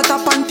run water,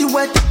 panty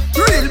wet.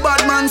 Real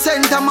bad man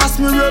sent a mass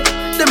me rep.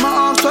 Them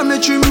a ask for me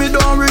dream, me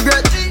don't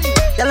regret.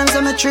 Tell them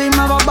some dream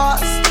of a boss.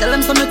 Tell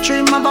them some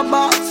dream of a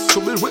boss.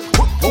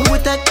 Who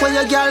will take where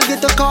your girl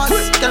get a cost?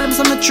 Tell them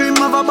some dream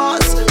of a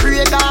boss.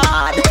 Pray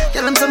God.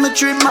 Tell them some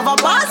dream of a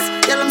boss.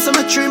 Tell them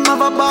some dream of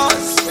a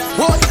boss.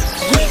 What?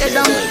 Head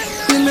down,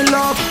 give me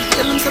love.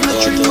 Tell them some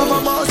dream of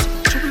a boss.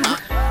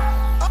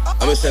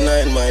 I'm a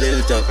night in my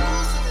little town,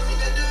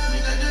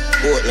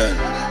 Portland.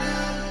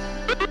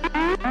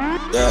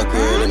 Dark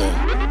world, you know.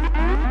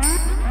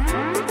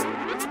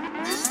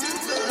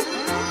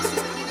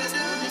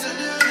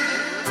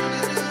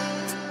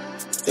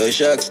 Yo,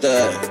 Shark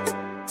Star.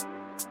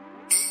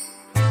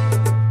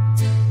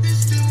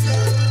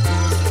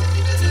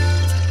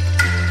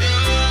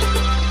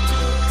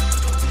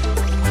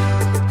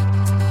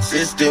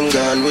 System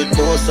gone with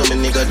most of me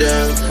nigga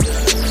them.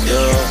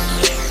 Yo,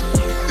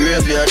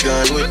 graveyard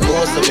gone with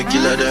most of me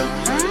killer them.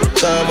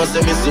 Come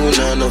say me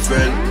soon no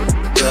friend.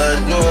 God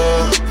no.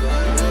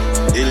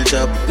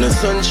 Hilltop, no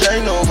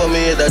sunshine over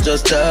me. That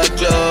just dark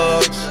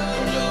clouds.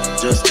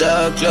 Just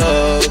dark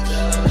clouds.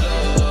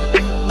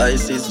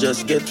 ISIS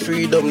just get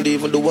freedom,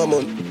 even the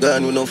woman.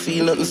 Gone, we no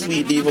feel nothing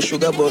sweet, even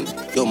sugar bun.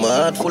 Yo, my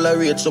heart full of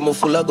rage, so me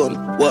full of gun.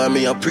 Why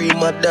me a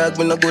pre-mad dog,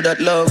 me no good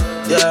at love.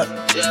 Yeah.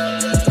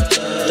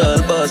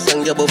 Tall boss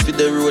and get off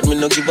the road, me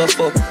no give a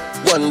fuck.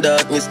 One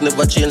darkness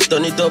never change,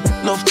 turn it up.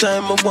 Enough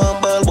time, I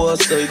want ball,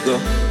 boss, so it go.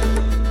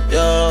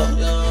 Yeah.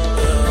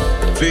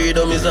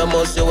 Freedom is a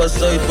must, you a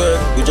side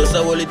work. We just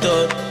a hold it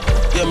out.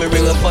 Yeah, me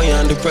ring a fire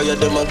and the prayer,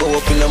 them a go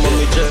up in a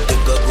mommy chair.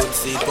 Take a good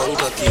seat, punk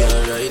a key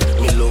and ride.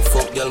 Me love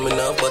fuck, girl, me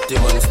not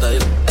body man style.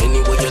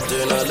 Anyway you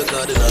turn all the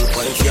cardinal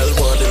points. Girl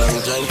want the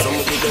long joint, so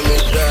me give them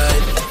it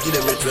right. Give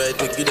them it right,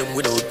 me give them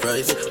without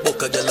price.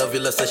 Book a girl a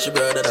villa, say she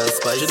better than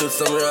spice. She do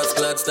some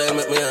rascal style,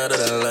 make me harder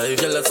than life.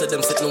 Girl I said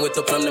them sitting with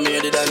up from the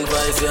made it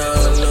advice. Yeah,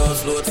 no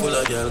slow full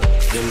of girl.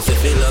 Them say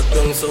feel locked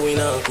down, so we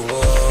not come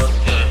on.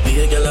 Be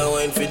a girl a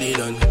wine for the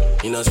done.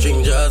 In a string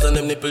jars and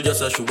them nipple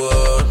just a shoe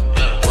board.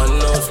 One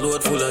house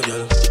load full of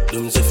girl.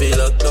 Them say feel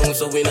locked down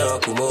so we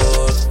not come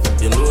out.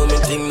 You know me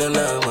thing no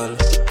normal.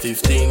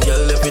 15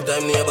 girl every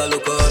time neighbor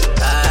look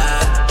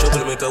out.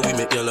 Troublemaker we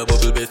make girl a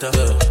bubble better.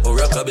 Or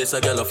rock a bass a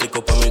girl a flick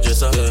up on me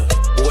dresser.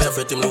 Boy I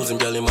fret him losing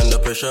girl him under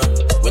pressure.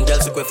 When girl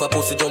sick with a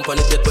pussy jump and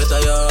it get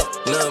wetter yeah.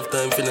 Now have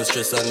time for no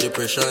stress and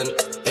depression.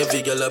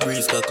 Every girl a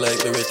breeze cock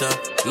like Beretta.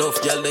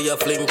 Enough girl they a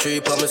fling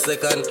tree per me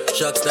second.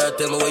 Shock start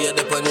tell me where you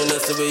dep on you know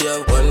see we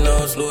have one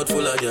house load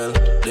full of girl.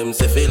 Them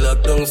say feel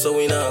locked down so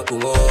we not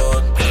come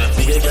out.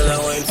 Be a girl a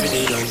wine for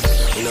the done.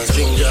 In a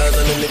string jars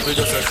and the nipple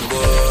just a shoe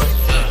board.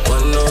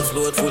 One house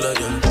load full of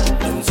girl.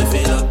 Them say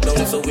feel locked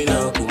down so we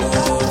not come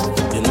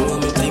out. You know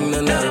me thing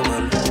no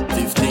normal.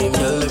 15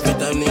 girl every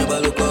time neighbor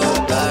look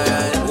out.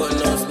 Alright, one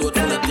house load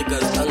full of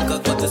tickers. And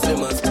cock for the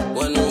swimmers.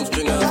 One home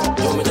stringers.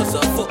 Yo me just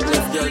a fuck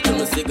left girl to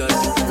me cigars.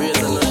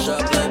 Razor no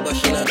sharp like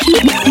bashing a.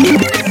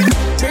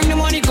 Bring the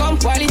money come,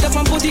 pile it up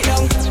and put it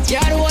down.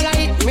 Yeah, the whole of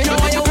it, me know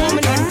why you want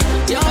me done.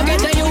 You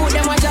get a youth,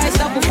 them a try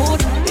stop for food.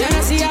 You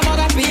don't see a bag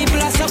of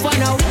people a suffer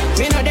now.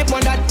 Me no dep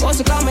on that,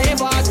 also come me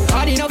apart.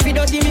 Hard enough you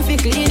don't give me fi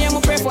clean, yeah,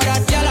 me pray for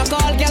that. Girl a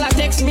call, girl a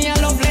text me, a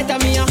love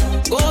letter me a.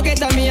 Go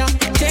get a me a,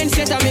 change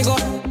set a me go.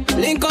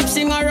 Link up,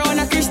 sing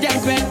around a Christian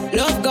friend.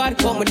 Love God,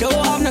 but me don't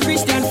have no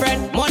Christian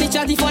friend. Money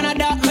chatty for a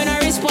that, me no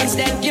response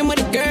them. Give me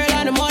the girl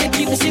and the money,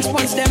 keep the 6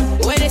 points them.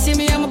 When they see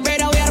me and my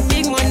brother, we are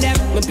big man them.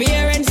 My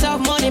parents have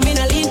money, me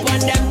no lean on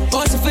them.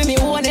 Also for me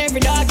one, every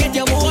dog get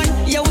your one.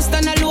 You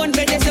stand alone,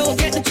 but they say we'll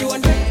get the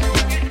tune.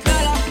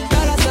 Dollar,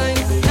 dollar sign,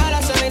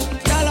 dollar sign,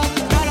 dollar,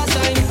 dollar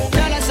sign,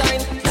 dollar sign,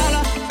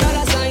 dollar,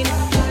 dollar sign.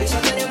 This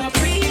one of them a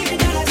free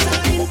dollar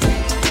sign.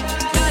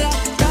 Dollar,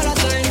 dollar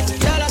sign,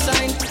 dollar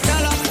sign,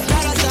 dollar,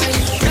 dollar sign,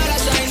 dollar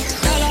sign,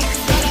 dollar,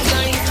 dollar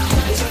sign.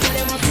 This one of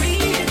them a free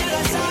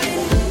dollar sign.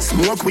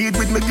 Smoke weed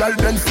with me girl,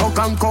 then fuck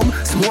and come.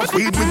 Smoke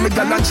weed with me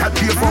girl and chat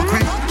pay fuck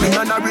with. Me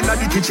and her inna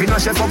the kitchen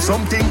and chef up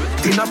something.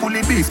 Tina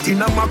bully beef,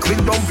 tina mackerel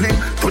dumpling.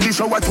 To the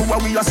shower to a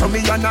we are some me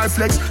and our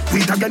flex.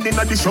 We again in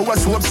the shower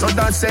soap, so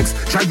dance sex.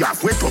 Try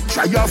off, wait up,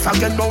 try off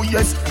again, no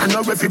yes. And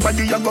now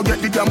everybody you go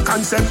get the damn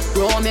concept.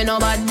 Rome, you know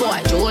bad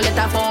boy, Joe let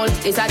a fall.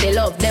 It's a they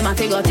love, them a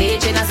figure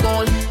teach in a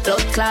school.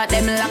 Blood clot,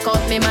 them lock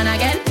up me man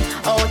again.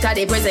 Out of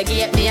the prison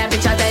gate, me a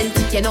bitch a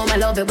tent. You know my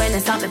love it when they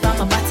stop me from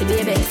my body,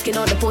 baby. Skin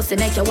out the pussy,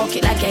 make you walk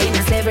it like you're in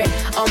a slavery.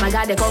 Oh my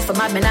God, they come from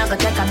mad, me now go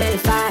take a belly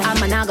fight.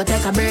 I'm now go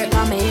take a break,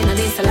 I'm in a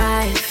this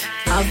life.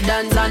 I've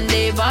done and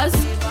divas,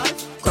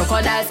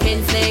 crocodile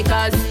skin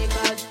sneakers,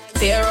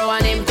 Pharaoh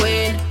and him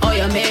queen. Oh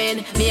you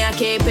mean, me I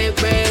keep it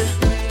real.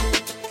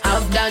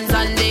 I've done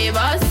and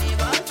divas,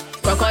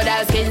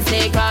 crocodile skin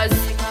sneakers,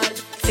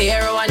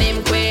 Pharaoh and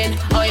him queen.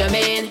 Oh you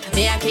mean,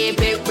 me I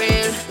keep it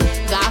real.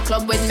 Got a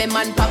club with me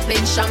man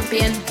popping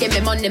champagne. Give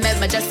me money, make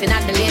me just in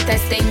at the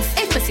latest things.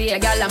 If I see a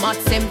girl, I'm hot,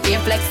 simply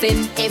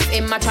flexing. If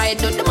him I try to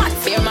do the mad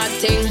fear mad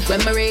thing. When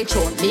me reach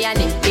home, me and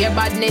him fear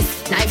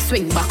badness. Knife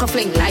swing, back a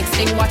fling like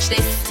sting. Watch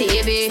this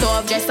TV,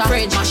 stove, just a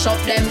fridge, mash up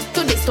them.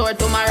 To the store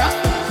tomorrow,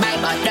 buy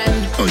back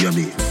them. Oh yeah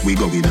me, we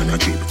going on a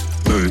trip.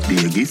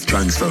 Birthday gift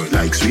transfer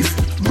like Swift.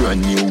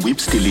 Brand new whip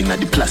still in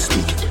the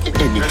plastic.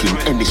 Anything,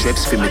 any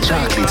shreps for me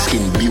chocolate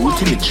skin.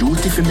 Beauty, me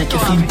duty for make you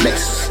feel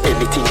blessed.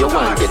 Anything you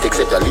want, get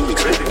except the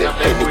lyrics book there.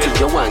 Anything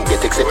you want,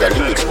 get except the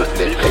lyrics book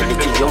there.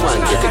 Anything you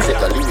want, get except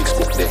the lyrics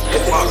book there.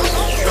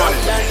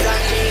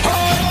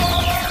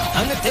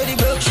 I'm a teddy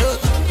broke shot.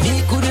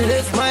 He couldn't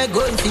left my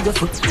gun to the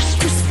foot.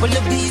 Full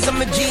of bees on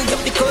my jeans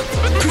up the cut.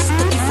 Chris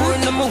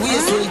 34 on my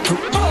waist way too.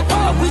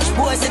 Which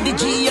boy said the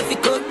G if he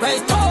cut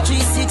price?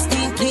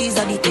 316 keys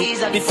on the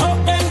teas on the fuck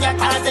them. You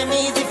call them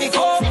easy if you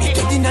go.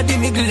 Get in the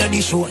middle of the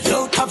show.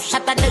 Low top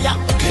shot at the ya.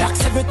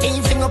 Clocks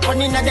everything finger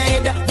pun in the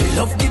head.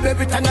 Love the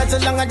baby tan as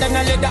longer than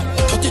a leather.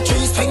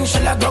 33 string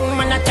shell a ground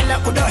man a tell her.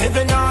 Coulda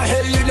heaven or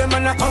hell you them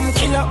man a come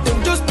killer.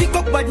 Them just pick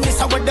up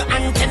badness with the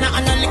antenna.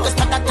 And a little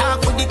start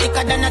attack with the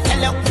thicker than a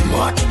teller.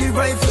 March the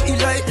rifle he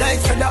like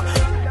fella.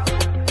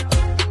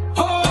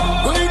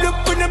 Wind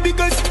up on the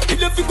biggest.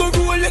 He'll have to go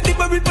roll like the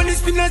barrel on his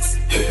spinners.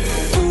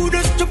 Food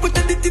us chop with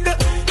the titter.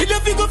 He'll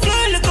have to go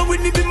fly like a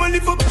winnie be money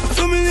for.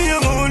 So many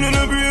young on and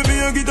a brave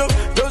and get up.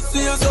 Just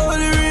see us all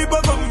the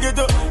reaper come get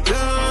up.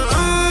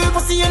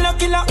 Pussy and a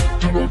killer.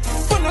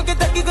 Wanna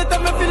get a gig out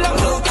of my pillar.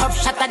 Low top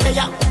shot at the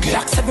ya.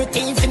 Clocks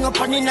everything finger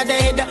pun in the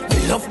head.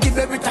 Love the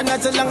baby tan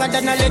as longer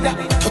than a leather.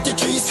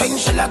 33 swing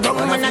shell a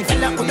ground man a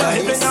killer. Coulda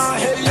heaven or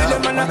hell you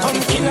them man a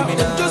come killer.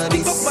 Just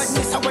pick up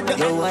badness with the.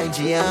 Yo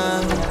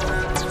YGM,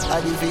 I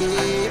the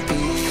VP.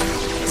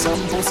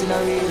 Some pussy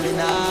not really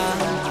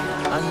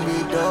nah, and we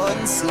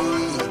don't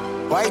see.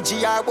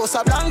 YGR boss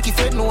a blank if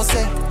you know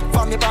say.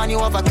 For me born you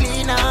have a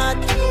clean heart.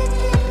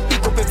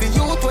 Pick up every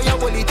youth where you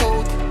hold it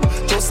out.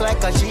 Just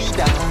like a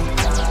G-Dog.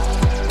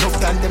 Enough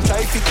time them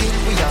try to kill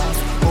we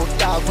have, but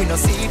dog we no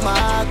see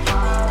mark.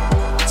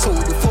 So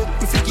the fuck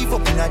if you give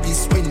up in a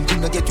this win, we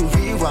no get to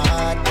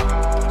reward.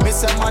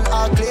 Miss a man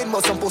all clean,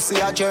 but some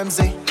pussy are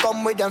germsy.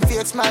 Come with them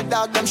fakes, my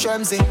dog them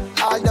shermsy.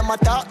 All them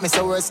attack me,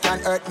 so words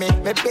can't hurt me.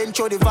 Me been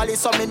through the valley,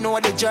 so me know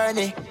the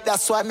journey.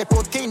 That's why me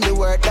put in the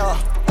work though.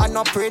 I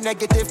not pray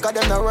negative, cause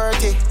them not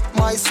work it.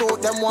 My soul,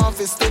 them want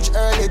to stitch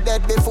early,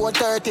 dead before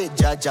 30.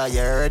 Jaja, you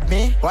heard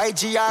me?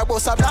 YGR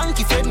boss a blank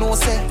if you know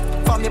say.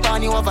 From me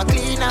born you have a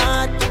clean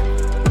heart.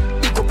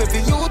 Pick up every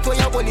youth where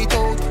you hold it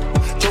out.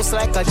 Just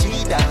like a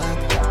G-Dog.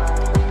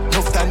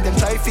 Enough time them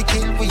try to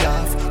kill we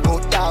have,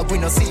 but dog we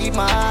no see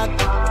mark.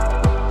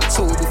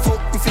 So the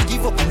fuck if you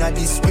give up in a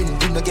this win,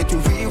 we no get to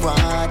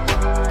reward.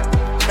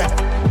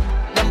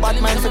 Them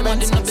bad mind for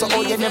men, so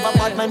oh you never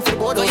bad mind for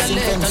both those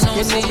things.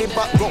 You know me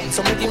background,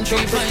 so me don't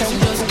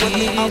pretend to what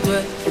me out.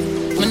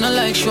 Me no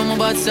like show my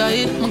bad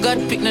side. My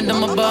God pick them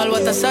my ball,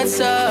 what a sad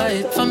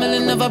side. Family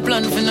never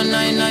plan for no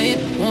night.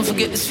 Won't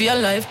forget this for your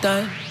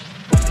lifetime.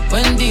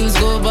 When deals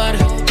go bad,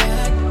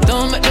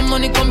 don't make the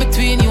money come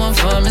between you and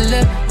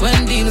family.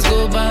 When deals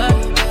go bad,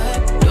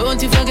 don't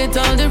you forget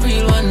all the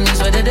real ones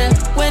where they're there.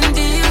 When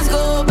deals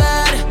go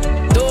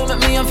bad, don't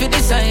make me have to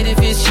decide if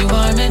it's you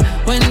or me.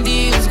 When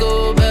deals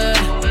go bad,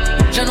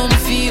 I know me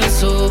feel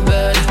so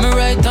bad. Me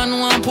right hand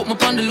one put me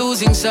on the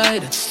losing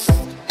side.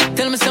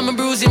 Tell me some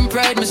bruising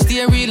pride. Me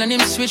stay real and him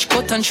switch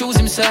cut and choose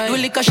him side. Do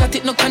lick a shot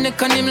it no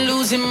connect and him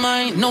lose him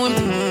mind. Know him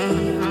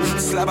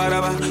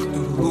Slabba-dabba.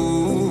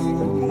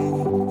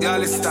 Yeah,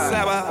 let's start.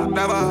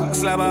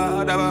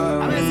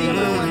 Slabba-dabba.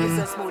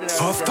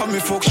 After me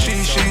fuck she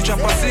drop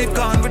asleep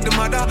gone with the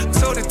mother.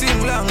 So the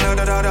thing long,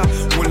 da-da-da-da.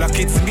 Well, the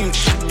kids mean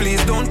shit,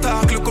 please don't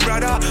talk, look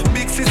brother.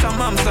 Big sister,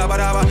 mom,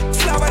 slabba-dabba.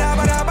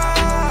 Slabba-dabba-dabba.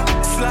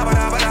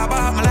 Slabba-dabba-dabba.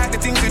 I like the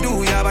things you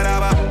do,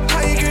 yabba-dabba.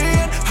 High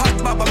grade,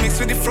 hot baba mixed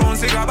with the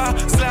Francie grabber.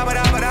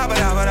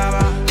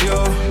 Slabba-dabba-dabba-dabba-dabba.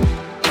 Yo.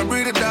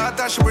 Breathe the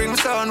daughter, she bring me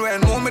sound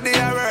when move me there,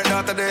 her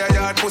daughter there,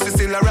 yard pussy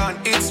still around.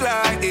 It's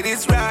right, it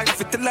is right.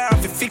 If it allow,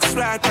 if it fix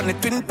right, on the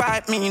twin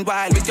pipe.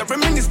 Meanwhile, with your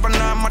reminisce, but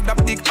now I'm mother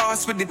big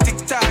ass with the thick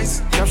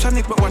ties. Caption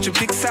it, but watch your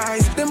big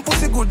size. Them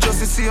pussy good just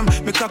the same.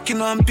 Me cocky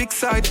on big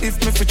side.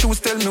 If me for choose,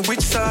 tell me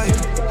which side.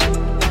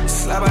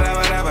 Slabba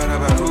dabba dabba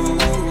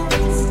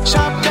dabba.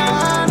 Shop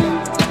down.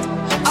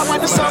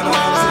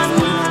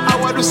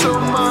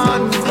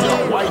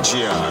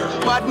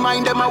 Bad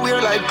mind them a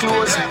wear like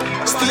clothes.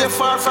 Stay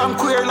far from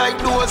queer like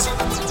those.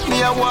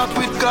 Me a walk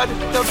with God,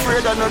 no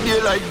afraid of no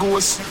day like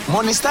ghosts.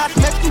 Money start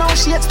make now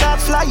shit start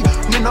fly.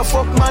 Me no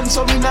fuck man,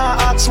 so me nah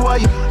ask why.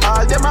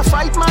 All them a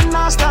fight man,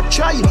 nah stop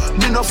try.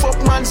 Me no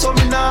fuck man, so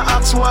me nah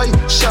ask why.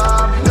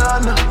 Sharp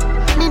done,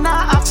 me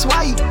nah ask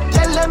why.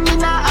 Tell them me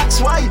nah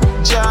ask why.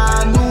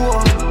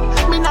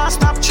 Janu, me nah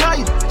stop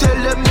try. Tell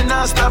them me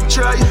nah stop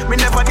try. Me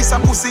never diss a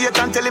pussy yet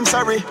and tell him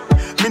sorry.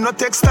 Me no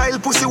textile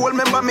pussy will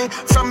remember me.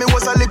 From me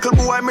was a little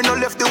boy, me no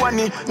left the one.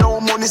 Now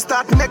money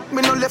start make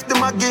me no left the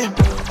maggie.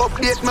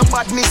 Update my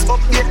badness,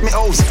 update me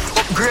house.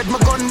 Upgrade my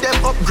gun,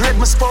 them upgrade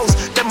my spouse.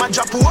 Them a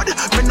drop wood,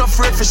 me no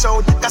afraid fish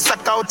out. Cause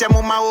suck out them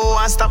on my hoe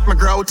and stop my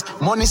grout.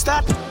 Money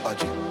start.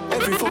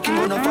 Every fucking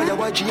gun on fire,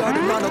 YGR,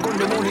 them man a gun,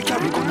 them only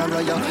carry gun a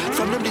riot.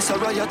 From them this a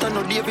riot, and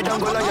no David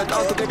and Goliath.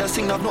 All together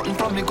sing, have nothing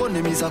from me, gun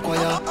them is a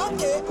choir.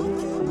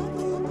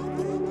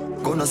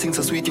 Gonna sing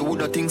so sweet, you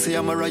woulda think say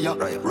I'm a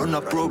riot. Run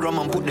a program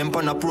and put them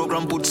on a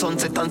program. Put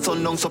sunset and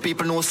sundown so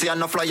people know say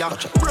I'm a flyer.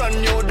 Brand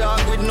new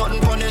dog with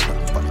nothing on it.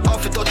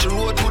 Off it touch the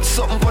road, put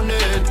something on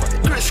it.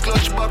 Chris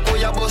clutch back where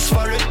you bust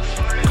for it.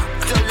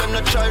 Tell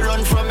them to try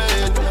run from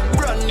it.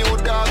 Brand new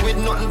dog with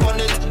nothing on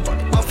it.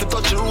 Off it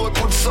touch the road,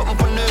 put something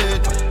on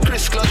it.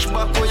 Chris clutch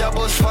back where you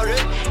bust for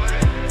it.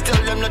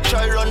 Tell them to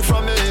try run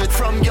from it.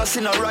 From gas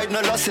in a ride,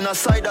 no loss in a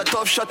side. A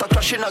tough shot, a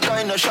crash in a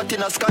guy, no shot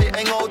in a sky.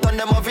 Hang out and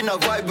them having a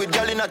vibe with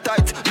gal in a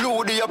tight.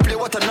 Ludi, you play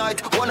what a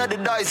night. One of the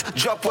dice,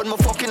 drop when me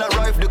fucking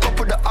arrive. The cup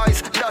of the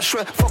ice, dash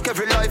way, fuck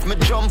every life. Me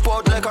jump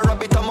out like a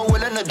rabbit, I'm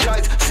well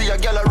energized. See a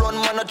gal a run,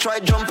 man, I try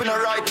jumping a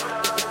right.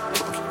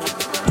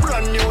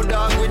 Brand new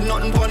dog with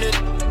nothing on it.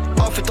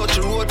 Off it touch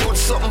the road, put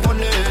something on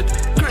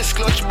it. Chris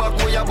clutch back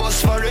where you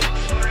bust for it.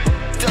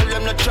 Tell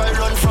them to try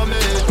run from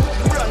it.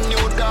 Brand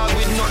new dog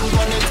with nothing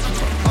on it.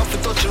 Off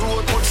it touch the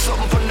road, put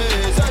something on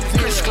it.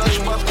 Chris clutch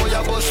back where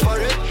you bust for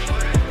it.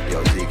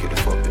 Yo, Zeke, the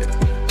fuck it.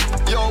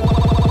 Yo,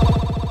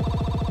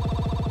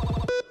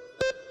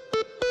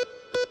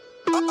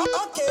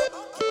 okay.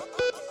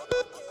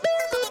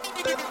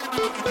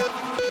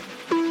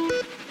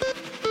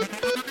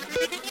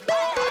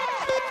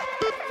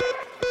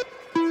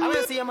 I'm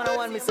gonna see him on the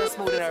one Mr.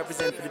 Smooth and I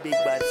represent for the big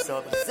bad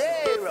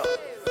Sub-Zero.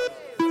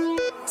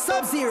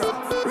 Sub-Zero,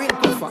 real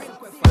good fun.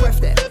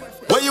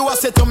 Where you a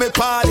say to me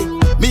party?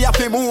 Me have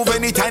to move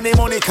anytime the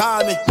money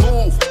call me.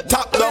 Move,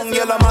 top down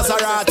yellow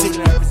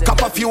Maserati.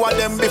 Cop a few of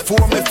them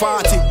before me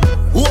 40.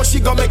 Oh, she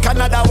gon' make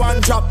another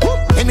one drop.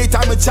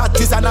 Anytime we chat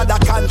is another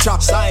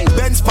contract. Sign.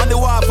 Benz pan the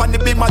wharf and the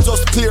beam are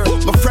just clear.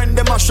 My friend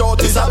them a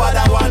short is about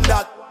that one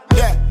that.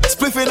 Yeah,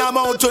 spliffing I'm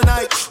out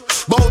tonight.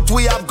 Both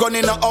we have gone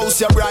in the house,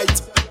 you're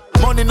right.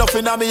 Money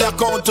nothing on me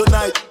account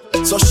tonight.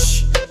 So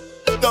shh,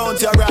 don't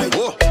you right.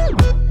 Whoa.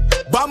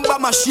 Bamba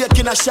my shake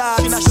in a shot.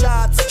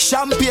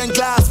 Champagne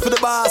glass for the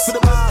boss.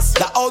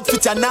 The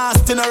outfit a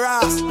nasty in a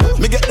ass.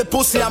 Me get the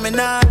pussy and me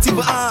not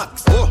even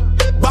ask.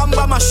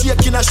 Bamba my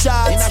shake in a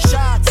shot.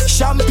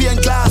 Champagne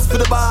glass for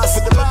the boss.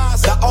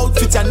 The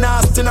outfit a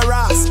nasty in a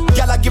ass.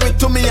 Gyal give it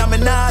to me and me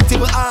not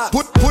even ask.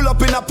 Pull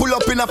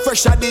up in a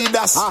fresh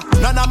Adidas.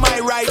 None of my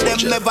ride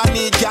them never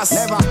need gas.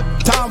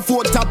 Time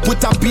for top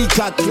with a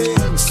peacock.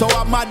 So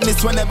a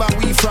madness whenever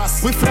we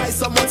frost. We fly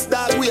so much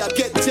that we a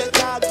get jet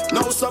lag.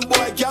 Now some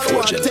boy gyal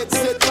want text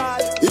it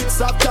bad.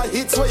 Hits after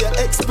hits where you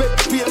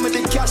expect. Pay me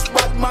the cash,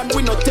 bad man,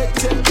 we no take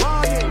it.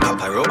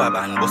 Papa rubber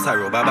band, bossa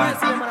rubber band.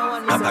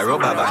 Papa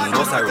rubber band,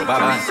 bossa rubber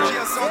band.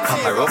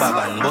 Papa rubber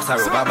band, bossa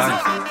rubber band.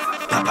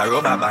 Papa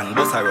rubber band,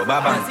 bossa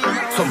rubber band.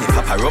 So me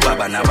papa rubber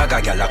band, a bag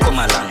a gyal a come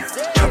along.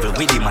 Travel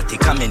with the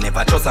matic and me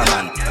never trust a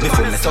man.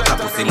 Before me suck a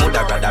pussy,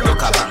 mother rather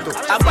rock a band.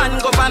 A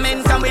band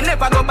government and we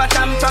never go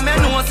bottom. From you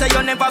know say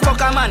you never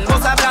fuck a man,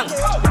 boss a blank.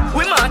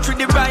 We march with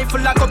the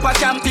rifle like up a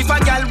camp. If a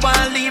gal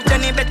want leave,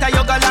 then it better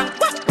you go long.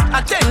 A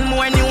 10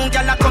 more new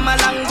gal a come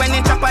along. When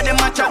it chop a them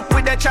a chop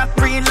with the chop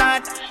green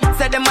light.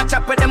 Say them a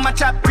chop with them a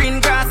chop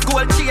green grass.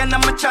 Gold chain and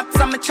my chops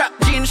and my chop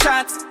jean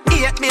shots.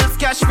 8 bills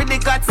cash for the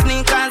got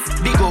sneakers.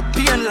 Big up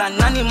Painland,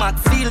 Animax,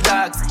 Field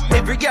Dogs.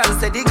 Every girl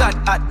say they got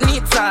hot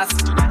neat sauce.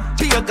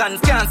 Pagans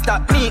can't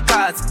stop me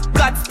cause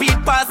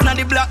Godspeed pass, now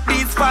the block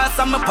these fast.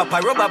 I'm a papa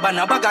rubber band,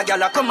 a bag a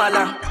gyal a come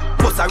along.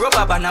 Bust a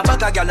rubber band, a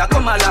bag a gyal a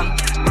come along.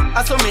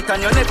 I saw me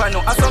and you never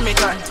know, I saw me and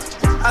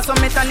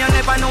you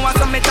never know, I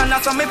saw me and I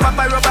saw me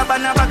papa rubber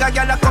band, a bag a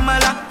gyal a come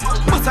along.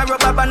 Bust a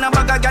rubber band, a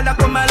bag a gyal a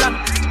come along.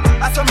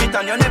 I saw me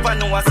and you never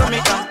know, I saw me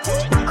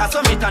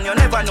and you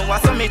never know, I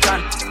saw me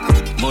and.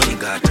 Money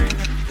God,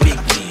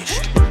 big niche,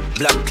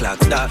 black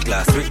clocks, dark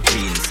glass, red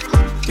jeans.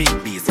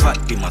 Big bees,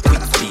 fat be my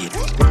quick speed.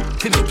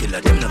 Feel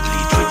killer, them no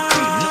bleed with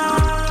cream, no.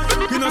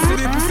 You know see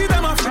the pussy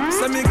them a flip.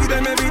 So me give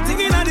them everything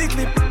in a the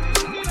clip.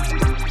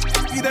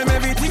 Give them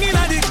everything in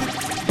a the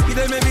clip. Give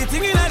them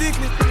everything in a the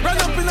clip. Run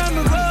up in on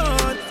the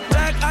road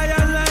like I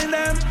align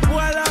them. Who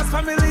I lost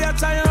family, I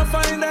try and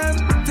find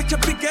them. Take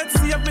your picket,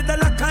 see every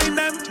dollar kind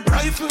them.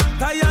 Rifle,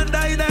 tie and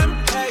die them.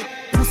 Hey,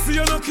 pussy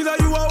you no killer,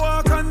 you a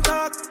walk and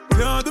talk.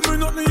 Yeah, do me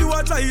nothing, you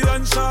a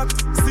giant shark.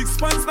 6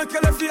 months, na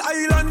kill every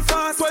island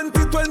fast.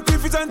 2020,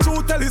 Bridge and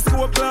two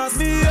telescope glass.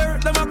 Me here,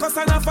 them a cuss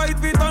and a fight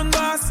with on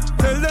gas.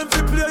 Tell them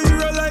to play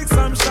hero like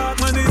some shark.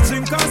 Man, they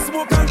drink and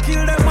smoke and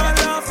kill them and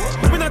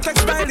laugh. We not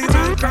textile in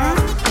and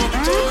craft.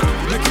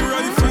 Make you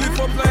rifle it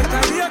up like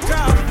a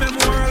aircraft.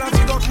 Memorial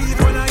of go keep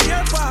when I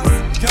hear pass.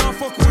 Can't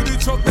fuck with the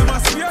truck, them a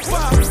spear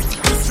fast.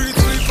 The street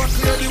sweeper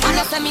clear the way. And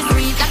I say me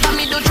sweet, like a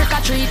me do trick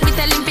or treat. Me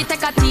tell him fi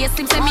take a taste,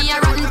 him say me a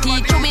rotten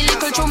teeth. Chew me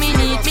little, chew me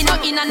neat. Me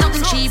not in a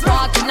nothing cheap.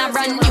 Walk in a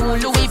brand new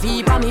Louis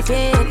V pa me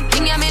feet.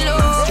 Thing ya me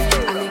love,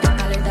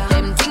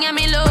 them thing ya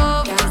me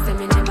love.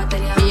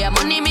 Me a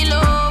money me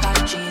love,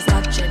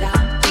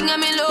 thing ya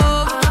me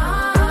love.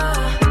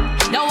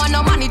 Don't want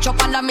no money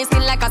chop under me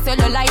skin like a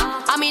cellulite.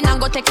 I mean I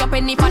go take your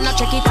penny for not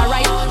check it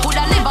alright.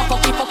 Coulda never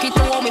fuck it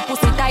to hold me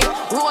pussy tight.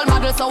 Role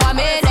model so I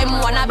made them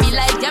wanna be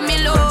like ya me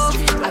love.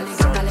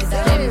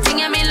 Them thing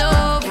ya me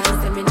love.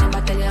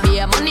 Me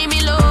a money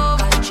me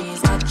love,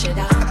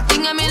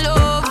 thing ya me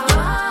love.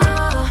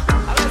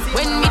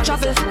 When me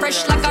travel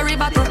fresh like a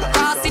river,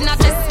 crossing a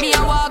chest me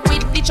a walk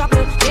with the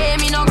chapel. Yeah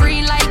me no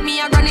green like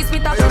me a granny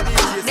spit apple.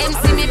 Them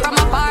see me from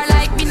afar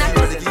like me not.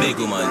 Big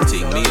woman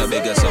thing, me a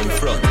beg you some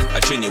front. I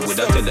train you with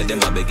a teller,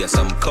 them a beg you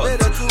some cut.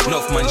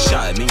 Enough man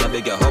shy, me a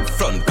beg you up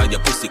front. Cause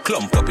your pussy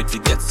clump up if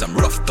you get some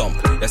rough thump.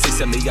 Your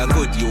sister me a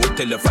good, you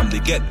tell her from the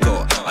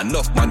get-go.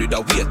 Enough man with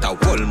a wait a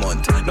whole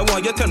month. Now why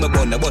you tell me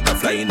about the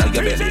butterfly in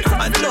your belly?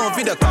 And no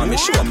video call me,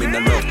 show me no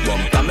love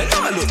bump. I me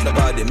not look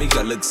nobody, me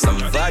a look some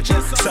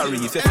virgin. Sorry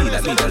if you feel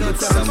like me a look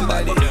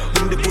somebody.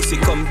 When the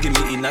pussy come give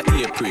me in a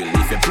April.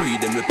 If you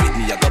breathe them repeat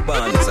me, I go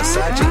born as a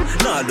sergeant.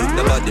 Nah look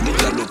nobody, me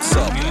a look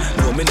some.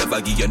 No me never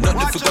give you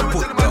nothing for to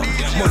put down.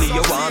 Money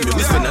you want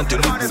me spend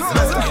until you put down.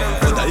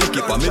 But I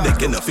keep on me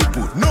neck enough you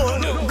put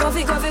none.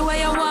 Coffee where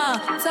you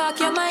want, talk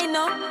your mind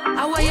now.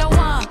 Where you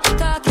want,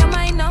 talk your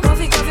mind now.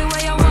 Coffee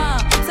where you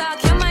want,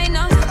 talk your mind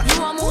now.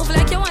 You want move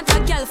like you want a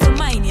girl for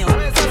mine, yo.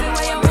 Coffee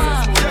where you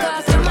want,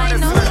 talk your mind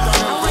now.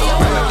 Where you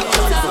want,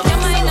 talk your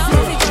mind now.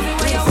 Coffee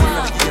where you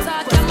want,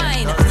 talk your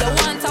mind. You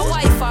want a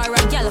wife or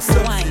a girl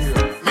for wine.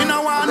 Me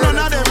no want none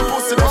of them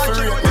pussy to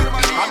free me.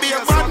 I be a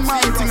bad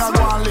man thing I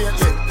go on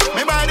lately.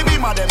 Me by the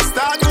beam of them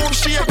start move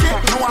shake it.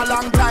 No a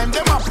long time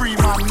them a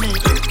pre-man me.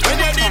 When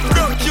you did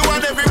broke you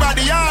and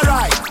everybody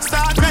alright.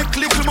 Start make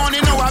little money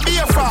now I be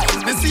a fight.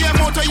 The same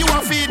motor you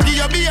a feed give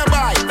you be a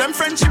buy. Them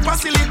friendship a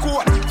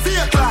silicone,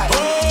 fake life.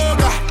 Oh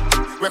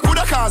God, we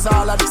coulda cause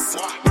all of this.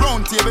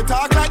 Round table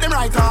talk like them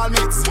right all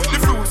mates. The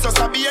fruits just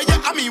a beer,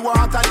 yeah, and me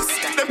want a this.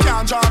 Them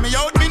can't draw me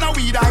out, me no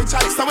weed I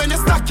chalice. So when you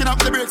stacking up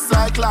the bricks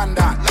like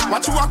London,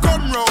 watch you a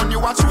come round, you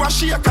watch you a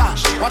shake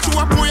cash. Watch you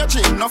a pour your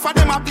chin, enough of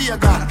them a play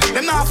God.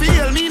 Them not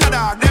feel me no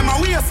dog, them a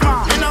waste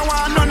man. Me no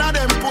want none of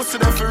them pussy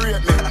to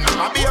rate me.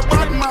 I be a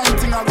bad man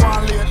thing I go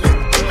on lately.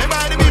 Me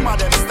by the beam of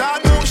them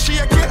start move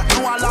shake it.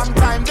 No a long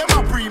time, them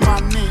a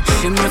pre-man need.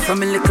 See me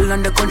from a little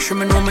on the country,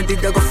 me know me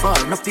did I go far.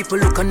 Enough people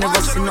look and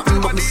never see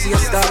nothing but me see a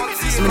star.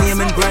 See me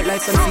name in bright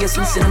lights and face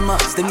in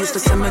cinemas. Them used to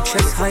say my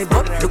chest high,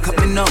 but look at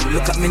me now,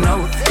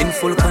 in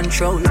full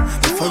control.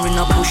 Before in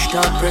a push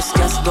start, press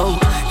gas go.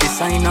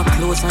 Designer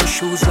clothes and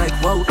shoes like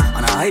wow.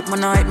 And I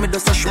hype me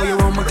just to show you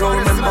how me go.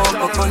 Remember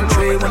a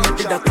country when I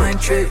did a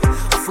country.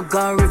 I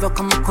forgot river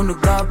come up on the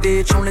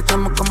garbage. Only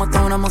time I come a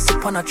town I must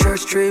sit on a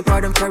church trip.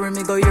 Or them carry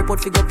me go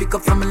airport, figure pick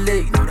up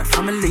family. Know that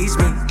family's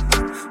me.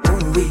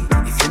 Ooh-wee,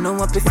 if you know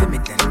what for me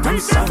then I'm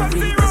sorry.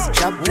 This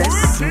job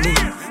bless me.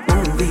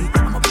 Ooh-wee,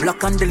 I'm a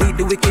block and delete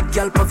the wicked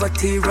girl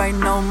poverty right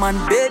now, man.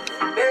 Big,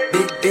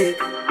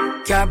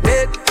 car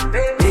big,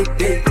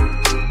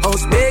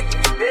 house big,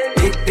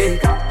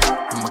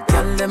 I'm a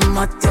girl them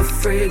not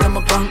afraid. I'm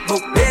a bank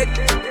book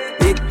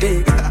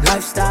big,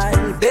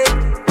 lifestyle big,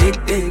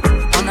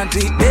 wanna do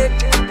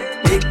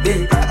it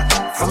big.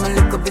 From a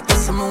little bit of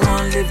summer,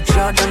 wanna live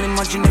Jordan.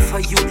 Imagine if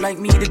a youth like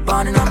me did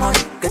born in a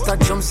month. Get a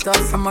jump start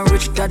from a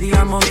rich daddy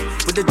or mom.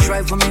 With the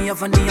drive for me,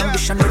 have any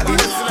ambition within.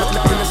 Got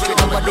nothing to straight,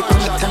 nobody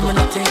come tell me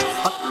nothing.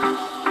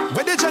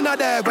 Where the Jenna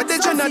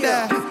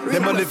there?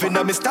 Them a living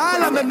on me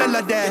style and me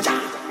melody.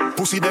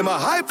 Pussy them a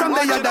hype from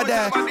the yada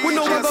there. We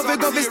know what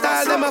govy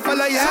style them a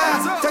follow,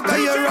 yeah. Take a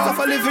year off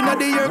a living at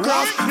the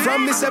aircraft.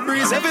 From Mr.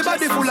 Breeze,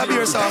 everybody full of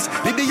beer sauce.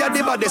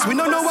 The baddest, we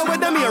don't know what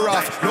them here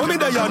off. No me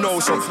there you know,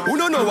 so who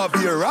don't know what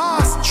beer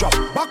ass. Chop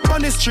back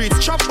on the street,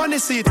 chop on the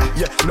seat.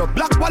 Yeah, no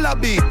black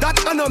wallaby,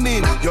 that I no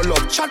mean. You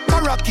love chat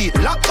parakeet,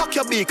 lock back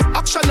your beak.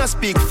 Action a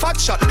speak, fat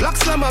shot, clock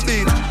slam a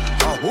beat.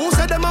 Who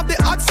said them have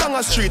the hot song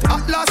a street?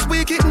 At last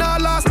week, it now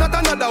last, not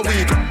another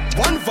week.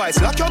 One voice,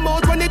 lock your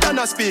mouth when it done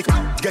a speak.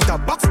 Get a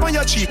box on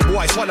your cheek,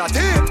 boy, swallow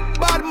tape.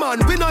 Bad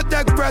man, we not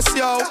take press,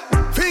 yo.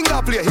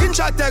 Finger play, hinge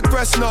at take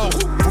press now.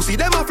 Pussy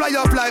them a fly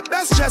up like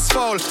best chest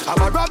fall.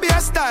 I'm a Robbie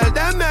style,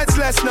 them heads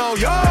less now,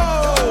 yo.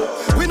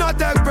 We not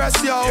take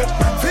press, yo.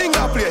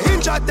 Finger play,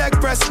 hinge at take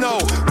press now.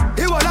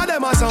 He all of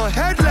them are some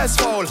headless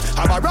fall.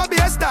 I'm a Robbie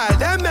style,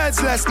 them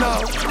heads less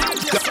now.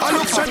 I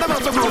look straight, them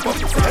have to group up.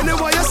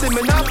 Anyway you see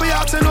me now,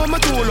 ask you know me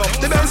tool up.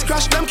 The Benz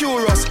crash them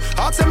curious.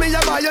 Ask me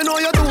you buy, you know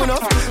you do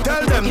enough.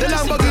 Tell them the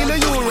Lamborghini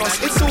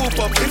Euros. It's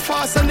super, it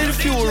fast and it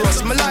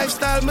furious. My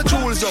lifestyle, my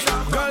tools up.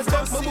 Girls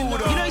up, my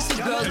mood up. You know you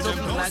see girls up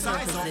in black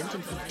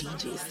representing for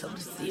DJ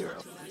Sub-Zero.